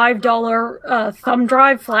like a $5 thumb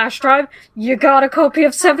drive, flash drive, you got a copy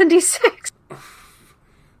of 76.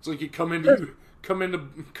 It's like you come into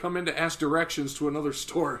ask directions to another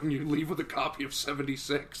store and you leave with a copy of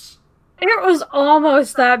 76. It was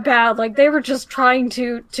almost that bad. Like, they were just trying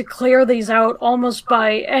to clear these out almost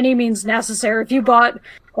by any means necessary. If you bought,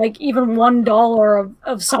 like, even $1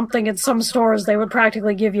 of something in some stores, they would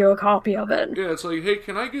practically give you a copy of it. Yeah, it's like, hey,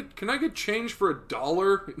 can I get change for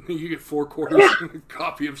 $1? You get 4 quarters and a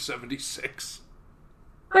copy of 76.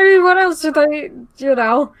 I mean, what else did they,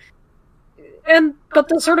 But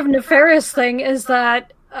the sort of nefarious thing is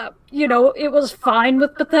that, it was fine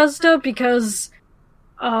with Bethesda because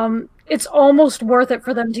it's almost worth it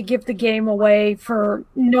for them to give the game away for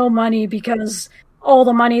no money because all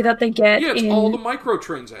the money that they get all the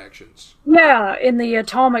microtransactions. Yeah, in the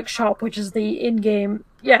Atomic shop, which is the in-game,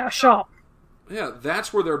 shop. Yeah,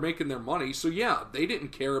 that's where they're making their money. So yeah, they didn't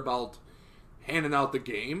care about handing out the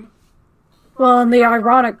game. Well, and the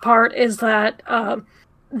ironic part is that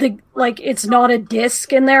it's not a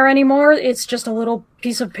disc in there anymore. It's just a little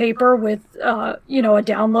piece of paper with a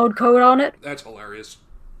download code on it. That's hilarious.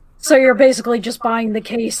 So you're basically just buying the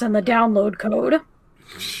case and the download code.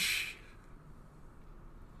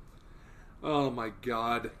 Oh my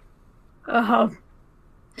God. Uh-huh.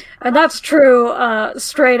 And that's true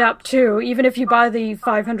straight up too. Even if you buy the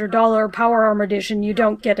 $500 Power Armor edition, you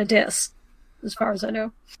don't get a disc, as far as I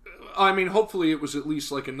know. I mean, hopefully it was at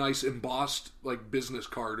least like a nice embossed business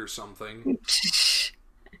card or something.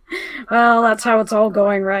 Well, that's how it's all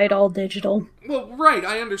going, right? All digital. Well, right,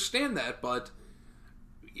 I understand that, but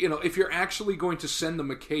if you're actually going to send them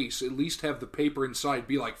a case, at least have the paper inside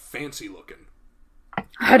be fancy looking.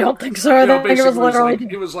 I don't think so. I think it was literally...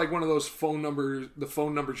 It was like one of those phone numbers, the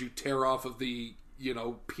phone numbers you tear off of the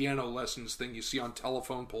piano lessons thing you see on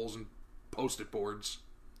telephone poles and post-it boards.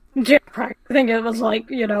 Yeah, I think it was like,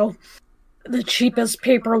 the cheapest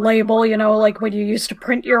paper label, like when you used to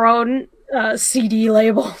print your own CD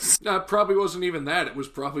labels. No, it probably wasn't even that. It was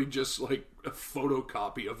probably just like a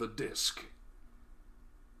photocopy of the disc.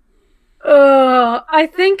 I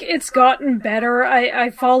think it's gotten better. I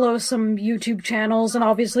follow some YouTube channels, and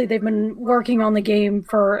obviously they've been working on the game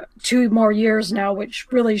for 2 more years now, which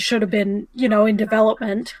really should have been, in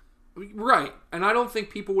development. Right, and I don't think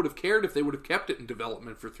people would have cared if they would have kept it in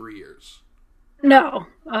development for 3 years. No,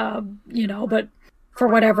 but for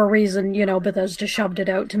whatever reason, Bethesda shoved it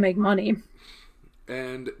out to make money.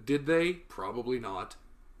 And did they? Probably not.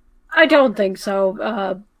 I don't think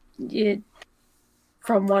so.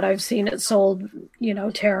 From what I've seen, it sold,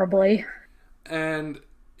 terribly. And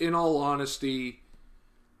in all honesty,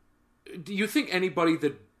 do you think anybody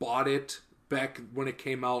that bought it back when it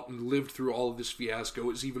came out and lived through all of this fiasco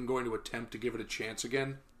is even going to attempt to give it a chance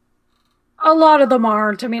again? A lot of them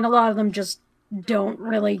aren't. I mean, a lot of them just don't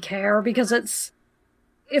really care because it's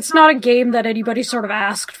not a game that anybody sort of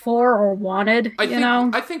asked for or wanted,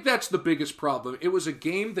 I think that's the biggest problem. It was a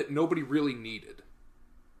game that nobody really needed.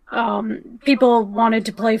 People wanted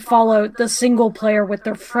to play Fallout the single player with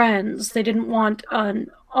their friends. They didn't want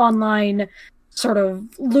an online sort of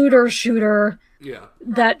looter shooter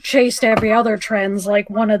that chased every other trends like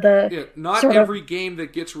one of the... Yeah, not every game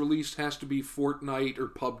that gets released has to be Fortnite or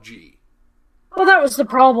PUBG. Well, that was the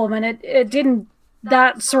problem, and it didn't...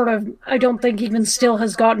 That sort of, I don't think even still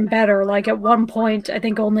has gotten better. Like at one point, I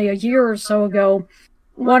think only a year or so ago,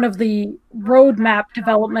 one of the roadmap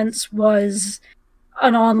developments was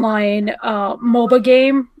an online MOBA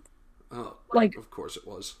game. Oh, of course it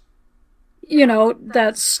was.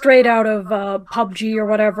 That's straight out of PUBG or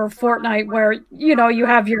whatever, Fortnite, where, you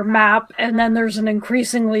have your map and then there's an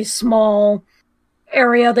increasingly small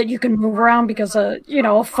area that you can move around because, a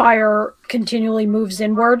fire continually moves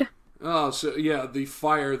inward. Oh, so yeah, the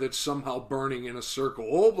fire that's somehow burning in a circle.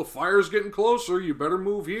 Oh, the fire's getting closer, you better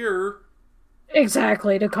move here.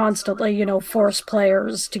 Exactly, to constantly, force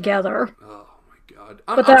players together. Oh my god.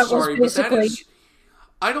 I'm sorry, but that is...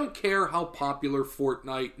 I don't care how popular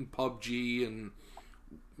Fortnite and PUBG and,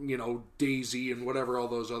 DayZ and whatever all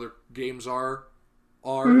those other games are.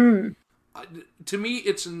 Mm-hmm. To me,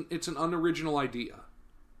 it's an unoriginal idea.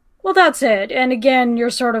 Well, that's it. And again, you're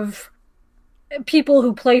sort of... People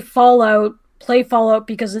who play Fallout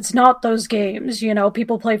because it's not those games.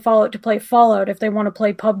 People play Fallout to play Fallout. If they want to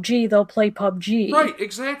play PUBG, they'll play PUBG. Right,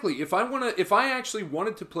 exactly. If I actually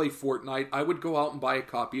wanted to play Fortnite, I would go out and buy a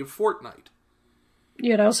copy of Fortnite.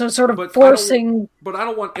 So sort of forcing... But I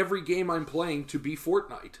don't want every game I'm playing to be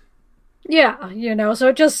Fortnite. Yeah, so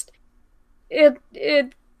it just...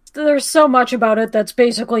 There's so much about it that's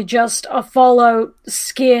basically just a Fallout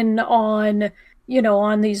skin on...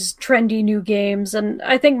 on these trendy new games, and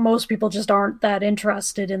I think most people just aren't that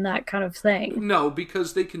interested in that kind of thing. No,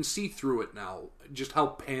 because they can see through it now, just how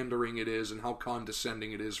pandering it is and how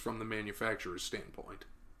condescending it is from the manufacturer's standpoint.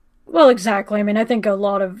 Well, exactly. I mean, I think a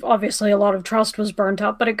lot of trust was burnt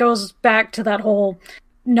up, but it goes back to that whole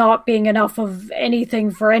not being enough of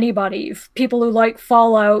anything for anybody. People who like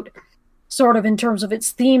Fallout, sort of in terms of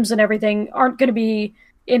its themes and everything, aren't going to be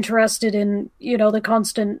interested in, the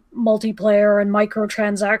constant multiplayer and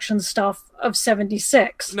microtransaction stuff of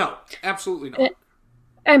 76. No, absolutely not.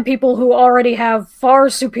 And people who already have far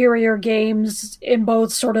superior games in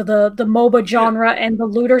both sort of the MOBA genre and the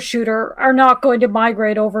looter shooter are not going to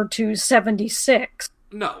migrate over to 76.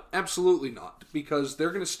 No, absolutely not. Because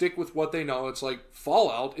they're going to stick with what they know. It's like,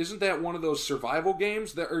 Fallout, isn't that one of those survival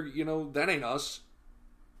games? That ain't us.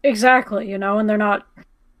 Exactly, and they're not...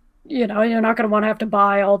 you're not going to want to have to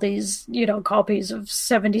buy all these, copies of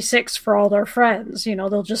 76 for all their friends.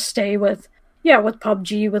 They'll just stay with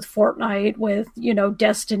PUBG, with Fortnite, with,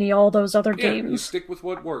 Destiny, all those other games. You stick with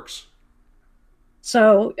what works.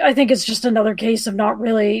 So I think it's just another case of not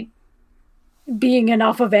really being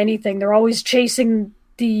enough of anything. They're always chasing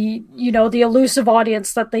the elusive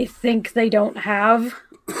audience that they think they don't have.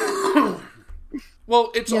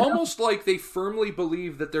 Well, it's almost like they firmly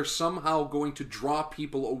believe that they're somehow going to draw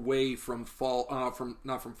people away from not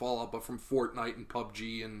from Fallout, but from Fortnite and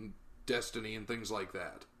PUBG and Destiny and things like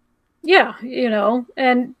that. Yeah,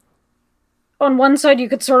 and on one side you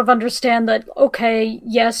could sort of understand that, okay,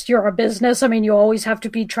 yes, you're a business. I mean, you always have to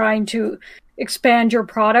be trying to expand your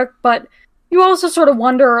product, but you also sort of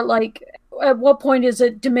wonder, like, at what point is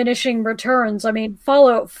it diminishing returns? I mean,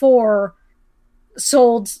 Fallout 4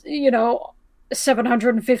 sold,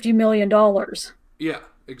 $750 million. Yeah,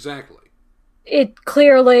 exactly. It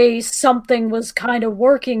clearly, something was kind of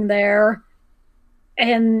working there,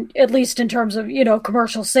 And at least in terms of,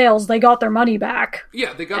 commercial sales, they got their money back.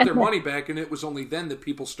 Yeah, they got their money back, and it was only then that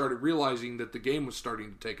people started realizing that the game was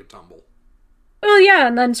starting to take a tumble. Well, yeah,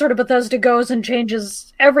 and then sort of Bethesda goes and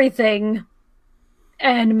changes everything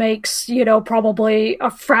and makes, probably a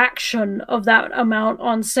fraction of that amount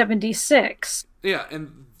on 76. Yeah,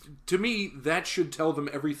 and to me, that should tell them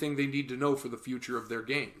everything they need to know for the future of their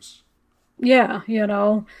games. Yeah,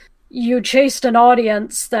 you chased an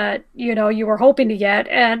audience that, you were hoping to get,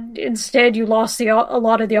 and instead you lost a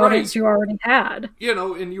lot of the audience you already had.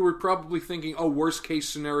 And you were probably thinking, oh, worst case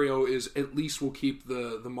scenario is at least we'll keep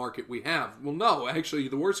the market we have. Well, no, actually,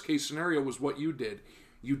 the worst case scenario was what you did.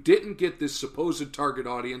 You didn't get this supposed target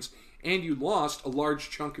audience, and you lost a large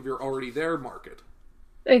chunk of your already there market.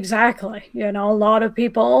 Exactly. A lot of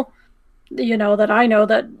people, that I know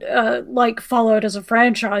that like Fallout as a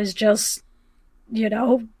franchise just,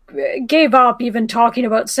 gave up even talking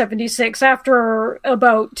about 76 after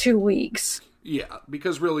about 2 weeks. Yeah,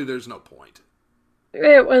 because really there's no point.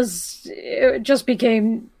 It just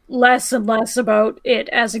became less and less about it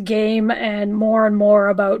as a game and more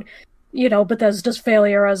about, Bethesda's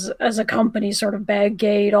failure as a company, sort of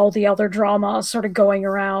Baggate, all the other drama sort of going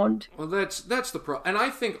around. Well, that's the problem. And I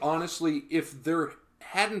think, honestly, if there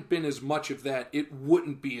hadn't been as much of that, it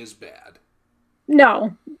wouldn't be as bad.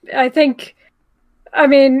 No,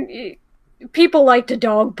 people like to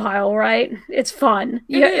dogpile, right? It's fun.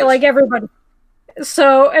 Like everybody.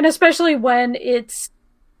 So, and especially when it's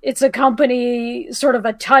a company, sort of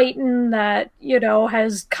a titan that,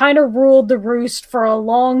 has kind of ruled the roost for a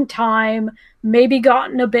long time, maybe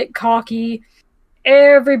gotten a bit cocky.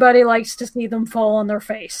 Everybody likes to see them fall on their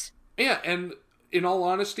face. Yeah, and in all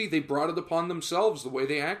honesty, they brought it upon themselves the way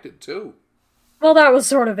they acted, too. Well, that was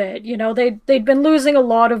sort of it. They'd been losing a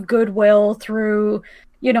lot of goodwill through,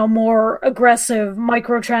 more aggressive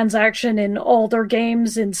microtransaction in all their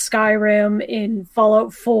games, in Skyrim, in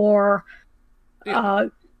Fallout 4. Yeah.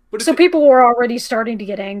 So people were already starting to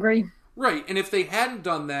get angry. Right, and if they hadn't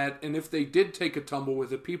done that, and if they did take a tumble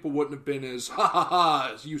with it, people wouldn't have been as, ha ha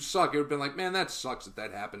ha, you suck. It would have been like, man, that sucks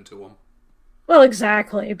that happened to them. Well,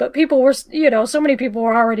 exactly. But people were, so many people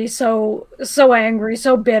were already so angry,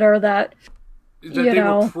 so bitter that they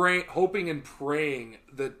were hoping and praying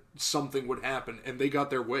that something would happen, and they got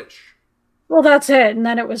their wish. Well, that's it, and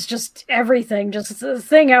then it was just everything, just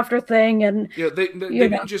thing after thing, and... Yeah, they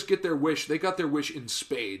didn't just get their wish, they got their wish in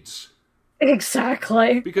spades.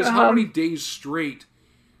 Exactly. Because how many days straight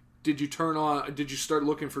did you start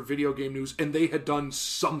looking for video game news, and they had done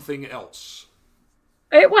something else?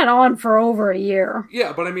 It went on for over a year.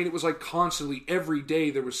 Yeah, but it was like constantly, every day,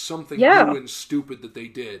 there was something new and stupid that they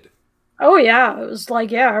did. Oh, yeah. It was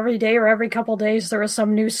like, every day or every couple days there was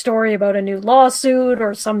some new story about a new lawsuit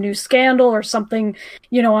or some new scandal or something,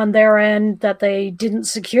 on their end that they didn't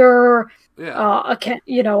secure. Yeah.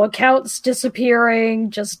 Accounts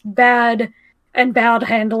disappearing, just bad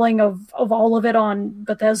handling of all of it on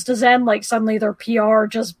Bethesda's end. Like, suddenly their PR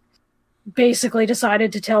just basically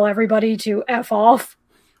decided to tell everybody to F off.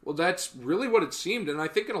 Well, that's really what it seemed, and I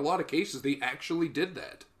think in a lot of cases they actually did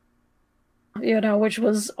that. Which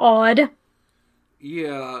was odd.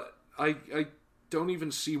 Yeah, I don't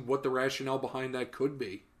even see what the rationale behind that could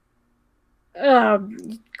be.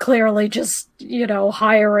 Clearly just,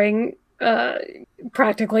 hiring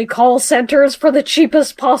practically call centers for the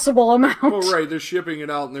cheapest possible amount. Well, right, they're shipping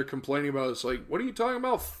it out and they're complaining about it. It's like, what are you talking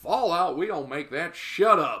about? Fallout? We don't make that.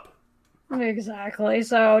 Shut up. Exactly.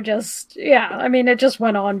 So just, it just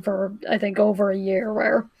went on for, I think, over a year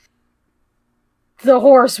where the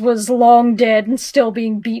horse was long dead and still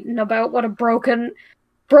being beaten about what a broken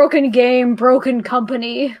game, broken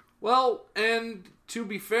company. Well, and to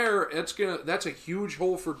be fair, that's a huge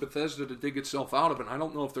hole for Bethesda to dig itself out of, and I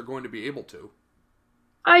don't know if they're going to be able to.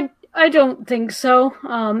 I don't think so.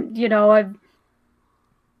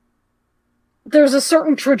 There's a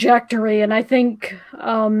certain trajectory, and I think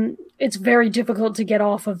it's very difficult to get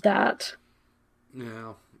off of that.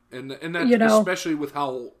 Yeah, and that especially with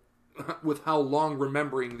how long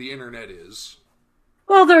remembering the internet is.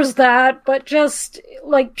 Well, there's that, but just,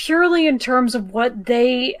 like, purely in terms of what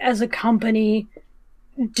they, as a company,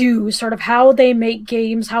 do, sort of how they make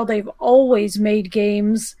games, how they've always made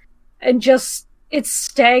games, and just, it's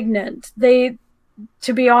stagnant.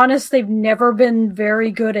 To be honest, they've never been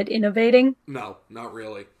very good at innovating. No, not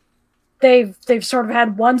really. They've sort of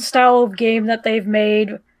had one style of game that they've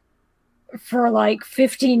made for like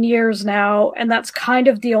 15 years now, and that's kind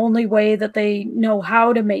of the only way that they know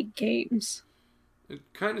how to make games. It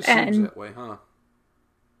kind of seems that way, huh?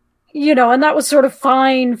 And that was sort of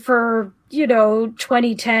fine for,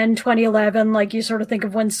 2010, 2011, like you sort of think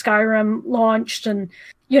of when Skyrim launched and,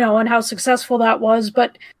 and how successful that was.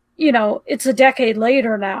 But, it's a decade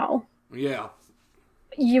later now. Yeah.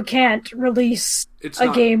 You can't release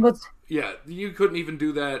game with... Yeah, you couldn't even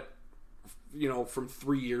do that, from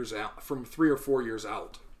 3 years out, from 3 or 4 years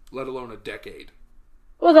out, let alone a decade.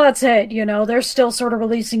 Well, that's it, they're still sort of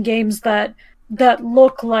releasing games that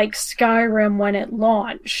look like Skyrim when it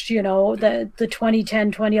launched, the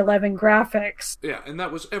 2010, 2011 graphics. Yeah, and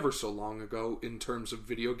that was ever so long ago in terms of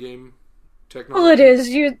video game technology. Well, it is.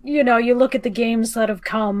 You look at the games that have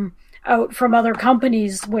come out from other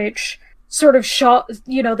companies, which sort of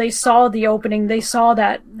they saw the opening, they saw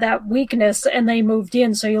that weakness, and they moved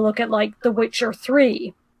in. So you look at, like, The Witcher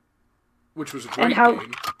 3. Which was a great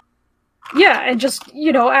game. Yeah, and just,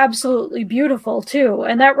 absolutely beautiful, too.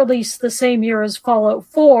 And that released the same year as Fallout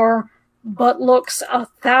 4, but looks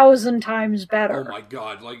 1,000 times better. Oh my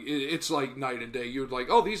god, like, it's like night and day. You're like,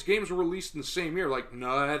 oh, these games were released in the same year. Like,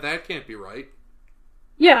 no, that can't be right.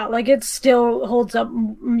 Yeah, like, it still holds up,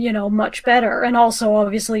 much better. And also,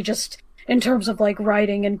 obviously, just in terms of, like,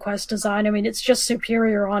 writing and quest design, I mean, it's just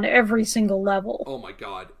superior on every single level. Oh my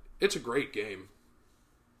god, it's a great game.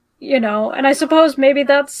 And I suppose maybe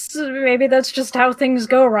that's just how things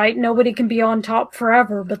go, right? Nobody can be on top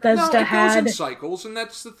forever. Bethesda goes in cycles, and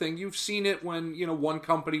that's the thing. You've seen it when, one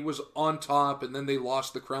company was on top, and then they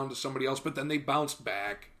lost the crown to somebody else, but then they bounced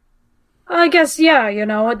back. I guess, yeah,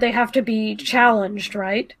 they have to be challenged,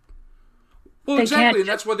 right? Well, exactly, and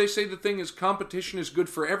that's why they say the thing is competition is good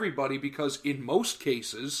for everybody, because in most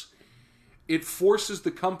cases, it forces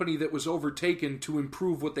the company that was overtaken to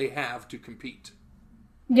improve what they have to compete.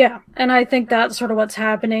 Yeah, and I think that's sort of what's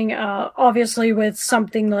happening, obviously with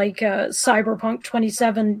something like Cyberpunk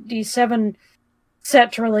 2077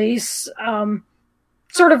 set to release,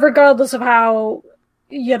 sort of regardless of how,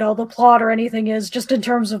 the plot or anything is, just in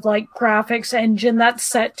terms of, like, graphics engine, that's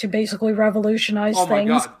set to basically revolutionize things. Oh my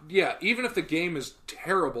god, yeah, even if the game is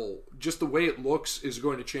terrible, just the way it looks is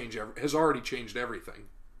going to change, has already changed everything.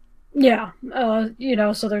 Yeah,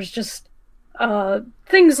 so there's just...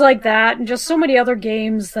 things like that, and just so many other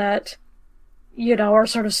games that, are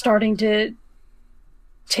sort of starting to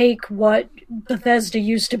take what Bethesda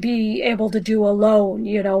used to be able to do alone,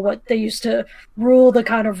 what they used to rule the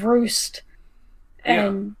kind of roost.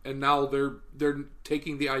 And now they're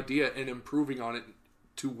taking the idea and improving on it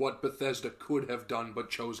to what Bethesda could have done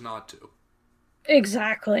but chose not to.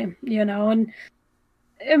 Exactly, and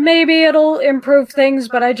maybe it'll improve things,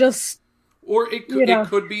 but I just... Or it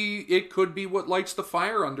could be what lights the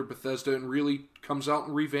fire under Bethesda and really comes out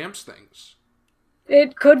and revamps things.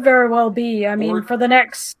 It could very well be. I mean, for the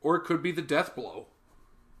next... Or it could be the death blow.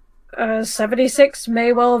 76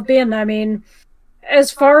 may well have been. I mean,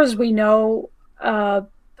 as far as we know,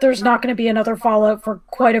 there's not going to be another Fallout for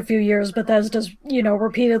quite a few years. Bethesda's,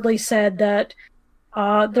 repeatedly said that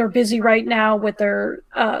they're busy right now with their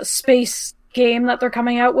space game that they're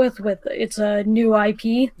coming out with it's a new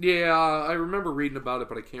IP. Yeah, I remember reading about it,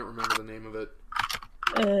 but I can't remember the name of it.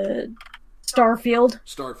 Starfield,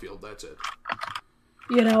 that's it.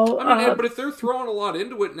 But if they're throwing a lot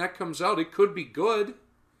into it and that comes out, it could be good.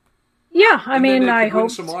 Yeah, I hope win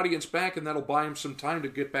some audience back, and that'll buy them some time to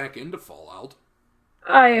get back into Fallout.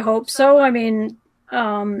 I hope so. And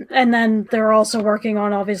then they're also working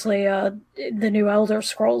on, obviously, the new Elder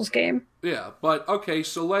Scrolls game. Yeah, but okay,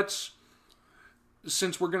 so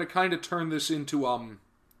since we're going to kind of turn this into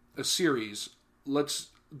a series, let's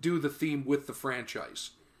do the theme with the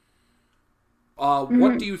franchise.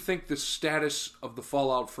 What do you think the status of the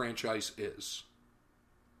Fallout franchise is?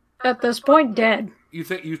 At this point, dead. You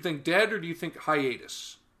think dead, or do you think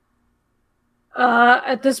hiatus?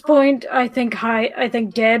 At this point, I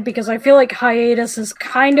think dead, because I feel like hiatus is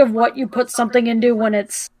kind of what you put something into when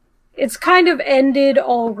it's kind of ended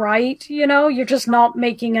all right, You're just not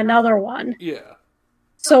making another one. Yeah.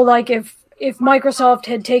 So, like, if Microsoft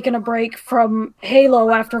had taken a break from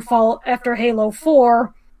Halo after Halo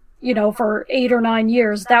 4, for 8 or 9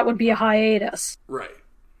 years, that would be a hiatus. Right.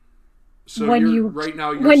 So when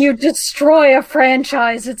you destroy a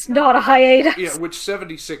franchise, it's not a hiatus. Yeah, which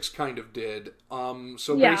 76 kind of did.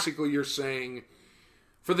 Basically you're saying,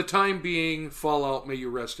 for the time being, Fallout, may you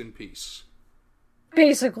rest in peace.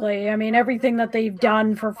 Basically, everything that they've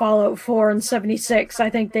done for Fallout 4 and 76, I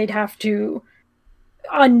think they'd have to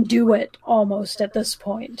undo it almost at this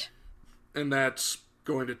point. And that's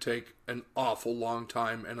going to take an awful long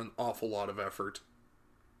time and an awful lot of effort.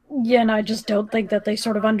 Yeah, and I just don't think that they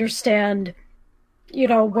sort of understand,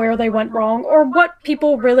 where they went wrong or what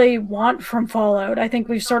people really want from Fallout. I think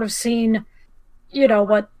we've sort of seen,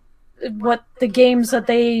 what what the games that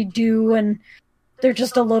they do, and they're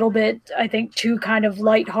just a little bit, I think, too kind of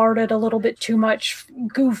lighthearted, a little bit too much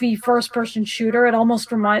goofy first-person shooter. It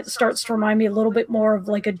almost starts to remind me a little bit more of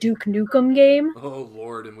like a Duke Nukem game. Oh,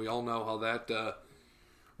 Lord, and we all know how that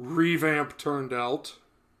revamp turned out.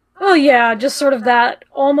 Oh yeah, just sort of that,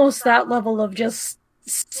 almost that level of just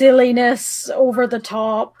silliness, over the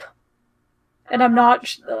top. And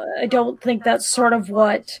I don't think that's sort of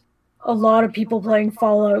what a lot of people playing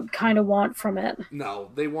Fallout kind of want from it.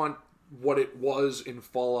 No, they want what it was in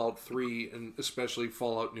Fallout 3 and especially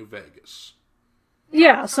Fallout New Vegas.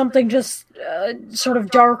 Yeah, something just sort of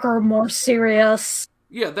darker, more serious.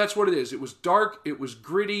 Yeah, that's what it is. It was dark, it was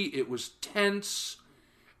gritty, it was tense,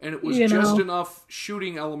 and it was just enough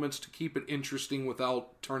shooting elements to keep it interesting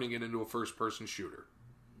without turning it into a first-person shooter.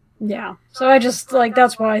 Yeah, so I just, like,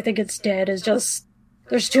 that's why I think it's dead, is just,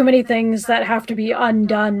 there's too many things that have to be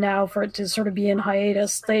undone now for it to sort of be in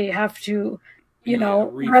hiatus. They have to,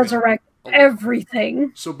 resurrect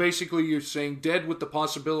everything. So basically you're saying dead with the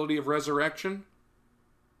possibility of resurrection?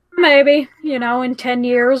 Maybe, in 10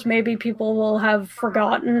 years, maybe people will have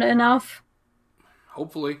forgotten enough.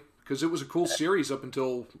 Hopefully, because it was a cool series up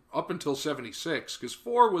until 76, because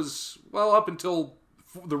 4 was, well, up until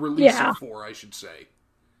the release of 4, I should say.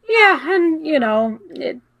 Yeah,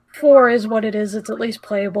 and, 4 is what it is. It's at least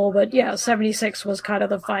playable, but yeah, 76 was kind of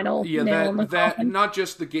the final nail in the coffin. Not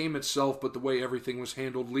just the game itself, but the way everything was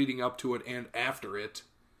handled leading up to it and after it.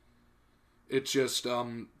 It just,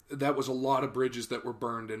 that was a lot of bridges that were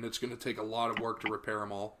burned, and it's going to take a lot of work to repair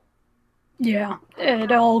them all. Yeah,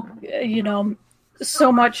 it all,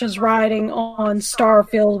 so much is riding on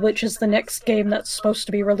Starfield, which is the next game that's supposed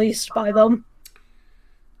to be released by them.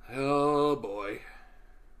 Oh, boy.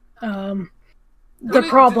 The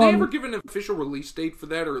problem... Did they ever give an official release date for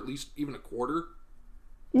that, or at least even a quarter?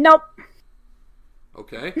 Nope.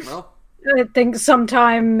 Okay, well... I think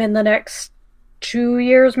sometime in the next 2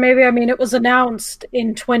 years, maybe. I mean, it was announced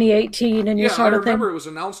in 2018, and I remember it was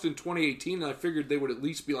announced in 2018, and I figured they would at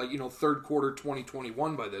least be like, third quarter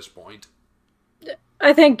 2021 by this point.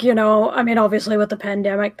 I think, obviously with the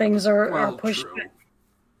pandemic, things are pushed. True.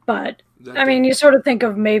 But, you sort of think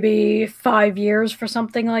of maybe 5 years for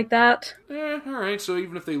something like that. Alright, so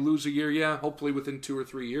even if they lose a year, hopefully within 2 or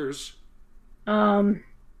 3 years. The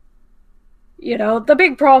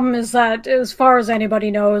big problem is that, as far as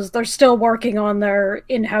anybody knows, they're still working on their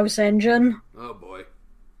in-house engine. Oh boy.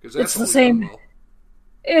 Because that's the same.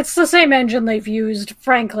 It's the same engine they've used,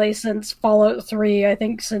 frankly, since Fallout 3. I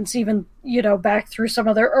think since even, back through some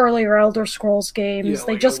of their earlier Elder Scrolls games.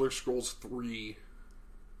 Yeah, Elder Scrolls 3.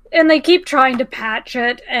 And they keep trying to patch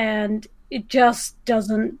it, and it just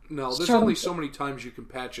doesn't... No, there's only so many times you can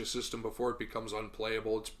patch a system before it becomes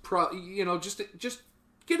unplayable. It's just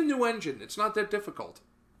get a new engine. It's not that difficult.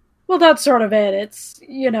 Well, that's sort of it. It's,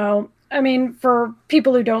 for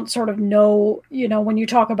people who don't sort of know, when you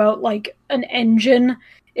talk about, like, an engine,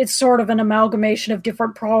 it's sort of an amalgamation of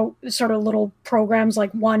different sort of little programs,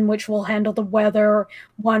 like one which will handle the weather,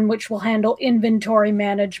 one which will handle inventory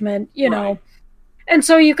management, know. And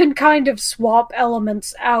so you can kind of swap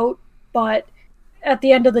elements out, but at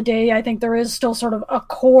the end of the day, I think there is still sort of a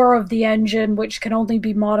core of the engine which can only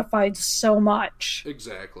be modified so much.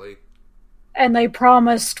 Exactly. And they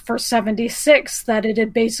promised for 76 that it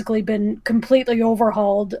had basically been completely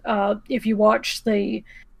overhauled. If you watch the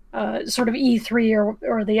sort of E3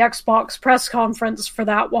 or the Xbox press conference for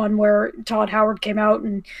that one, where Todd Howard came out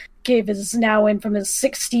and gave his now infamous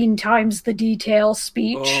 16 times the detail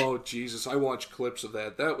speech. Oh, Jesus. I watched clips of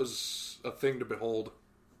that. That was a thing to behold.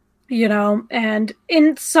 And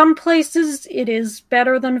in some places it is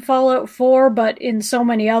better than Fallout 4, but in so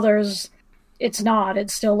many others it's not.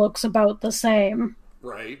 It still looks about the same.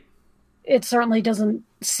 Right. It certainly doesn't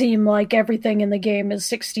seem like everything in the game is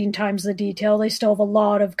 16 times the detail. They still have a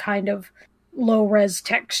lot of kind of low-res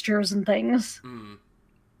textures and things. Mm.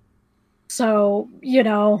 So,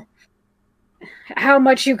 how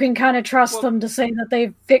much you can kind of trust them to say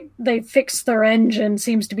that they've fixed their engine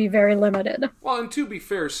seems to be very limited. Well, and to be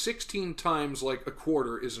fair, 16 times like a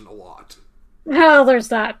quarter isn't a lot. Well, there's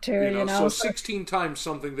that too, So 16 times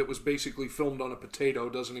something that was basically filmed on a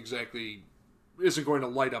potato isn't going to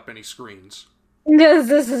light up any screens.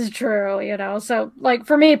 This is true, So, like,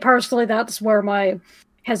 for me personally, that's where my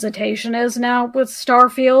hesitation is now with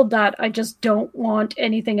Starfield, that I just don't want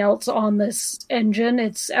anything else on this engine.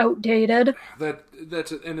 It's outdated.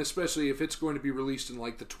 And especially if it's going to be released in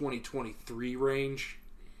like the 2023 range,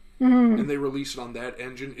 and they release it on that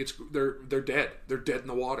engine, they're dead. They're dead in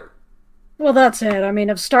the water. Well, that's it. I mean,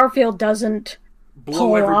 if Starfield doesn't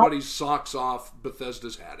blow everybody's socks off,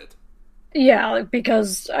 Bethesda's had it. Yeah,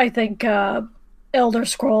 because I think Elder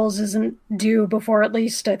Scrolls isn't due before at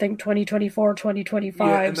least, I think, 2024,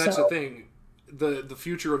 Yeah, 2025, and that's the so thing. The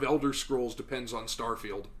future of Elder Scrolls depends on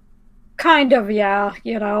Starfield. kind of, yeah,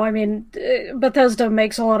 I mean, Bethesda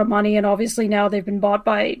makes a lot of money, and obviously now they've been bought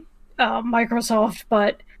by Microsoft,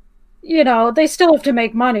 but, they still have to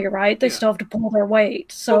make money, right? They Yeah. still have to pull their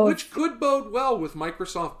weight, But so which could bode well with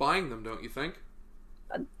Microsoft buying them, don't you think?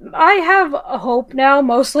 I have a hope now,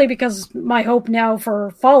 mostly because my hope now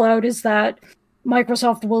for Fallout is that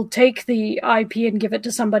Microsoft will take the IP and give it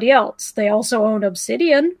to somebody else. They also own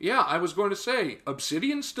Obsidian. Yeah, I was going to say,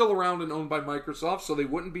 Obsidian's still around and owned by Microsoft, so they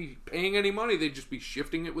wouldn't be paying any money, they'd just be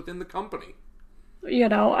shifting it within the company.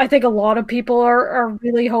 I think a lot of people are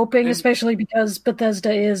really hoping, And especially because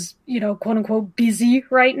Bethesda is, quote unquote, busy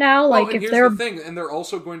right now. well, Like, and if here's the they're, thing, and they're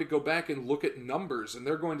also going to go back and look at numbers, and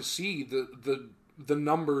they're going to see the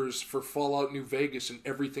numbers for Fallout New Vegas and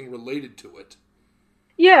everything related to it.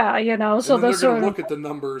 yeah, And so then they're they're going sort to of look at the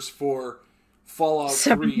numbers for Fallout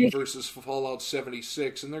 3 70. versus Fallout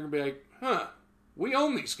 76, and they're going to be like, huh, we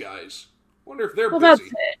own these guys. Wonder if they're Well, that's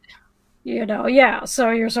busy. it. Yeah.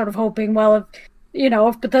 So you're sort of hoping, well,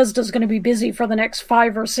 if Bethesda's going to be busy for the next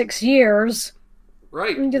 5 or 6 years,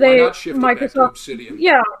 Right. Why they not shift it back to Microsoft, Obsidian?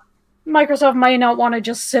 yeah, Microsoft might not want to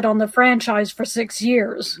just sit on the franchise for 6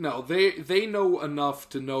 years. No, they know enough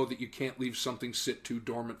to know that you can't leave something sit too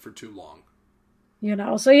dormant for too long.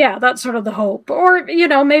 So yeah, that's sort of the hope. Or,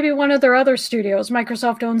 maybe one of their other studios.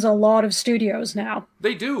 Microsoft owns a lot of studios now.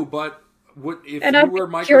 They do, but if And you I'm were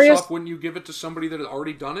Microsoft, curious, wouldn't you give it to somebody that had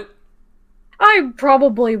already done it? I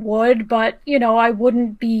probably would, but, I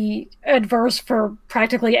wouldn't be adverse for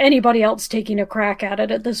practically anybody else taking a crack at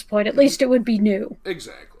it at this point. At least it would be new.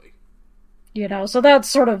 Exactly. So that's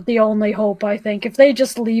sort of the only hope, I think. If they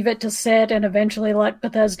just leave it to sit and eventually let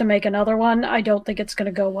Bethesda make another one, I don't think it's going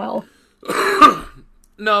to go well.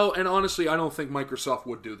 No, and honestly, I don't think Microsoft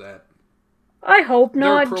would do that. I hope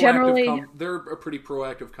not. Generally, they're a pretty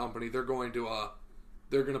proactive company. They're going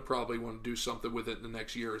to probably want to do something with it in the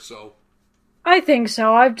next year or so. I think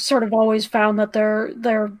so. I've sort of always found that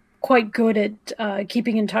they're quite good at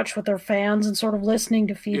keeping in touch with their fans and sort of listening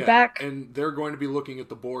to feedback. Yeah, and they're going to be looking at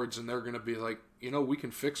the boards and they're going to be like, we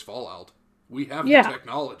can fix Fallout. We have Yeah. the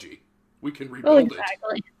technology. We can Well, rebuild it.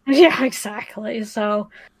 exactly. Yeah, exactly. So,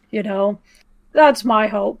 that's my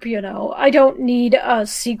hope. I don't need a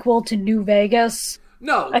sequel to New Vegas.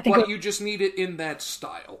 No, I think but you just need it in that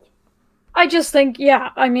style. I just think,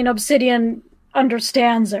 yeah. I mean, Obsidian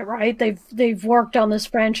understands it, right? They've worked on this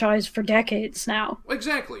franchise for decades now.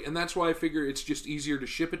 Exactly, and that's why I figure it's just easier to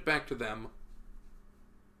ship it back to them.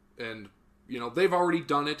 And, they've already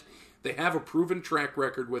done it. They have a proven track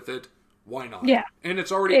record with it. Why not? Yeah. And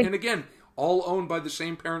it's already, and again, all owned by the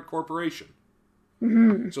same parent corporation.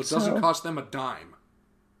 Mm-hmm. So it doesn't cost them a dime.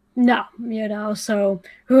 No, so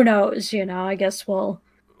who knows, I guess we'll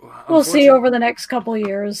see over the next couple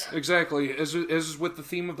years. Exactly. As is with the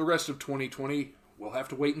theme of the rest of 2020, we'll have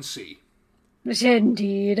to wait and see.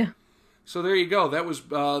 Indeed. So there you go. That was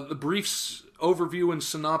the brief overview and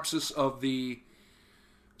synopsis of the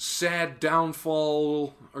sad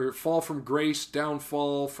downfall, or fall from grace,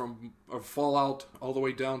 downfall from Fallout, all the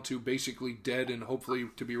way down to basically dead and hopefully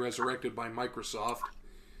to be resurrected by Microsoft.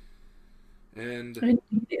 And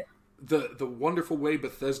the wonderful way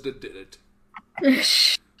Bethesda did it.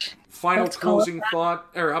 Final closing thought,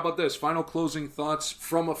 or how about this? Final closing thoughts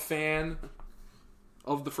from a fan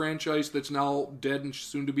of the franchise that's now dead and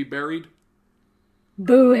soon to be buried.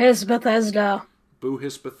 Boo hiss Bethesda. Boo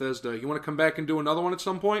hiss Bethesda. You want to come back and do another one at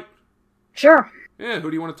some point? Sure. Yeah, who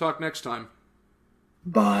do you want to talk next time?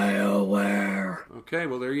 BioWare. Okay,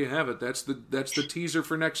 well there you have it. That's the teaser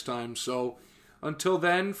for next time. So until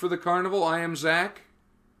then, for the carnival, I am Zach.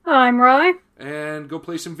 I'm Rye. And go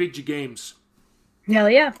play some video games. Hell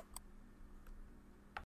yeah.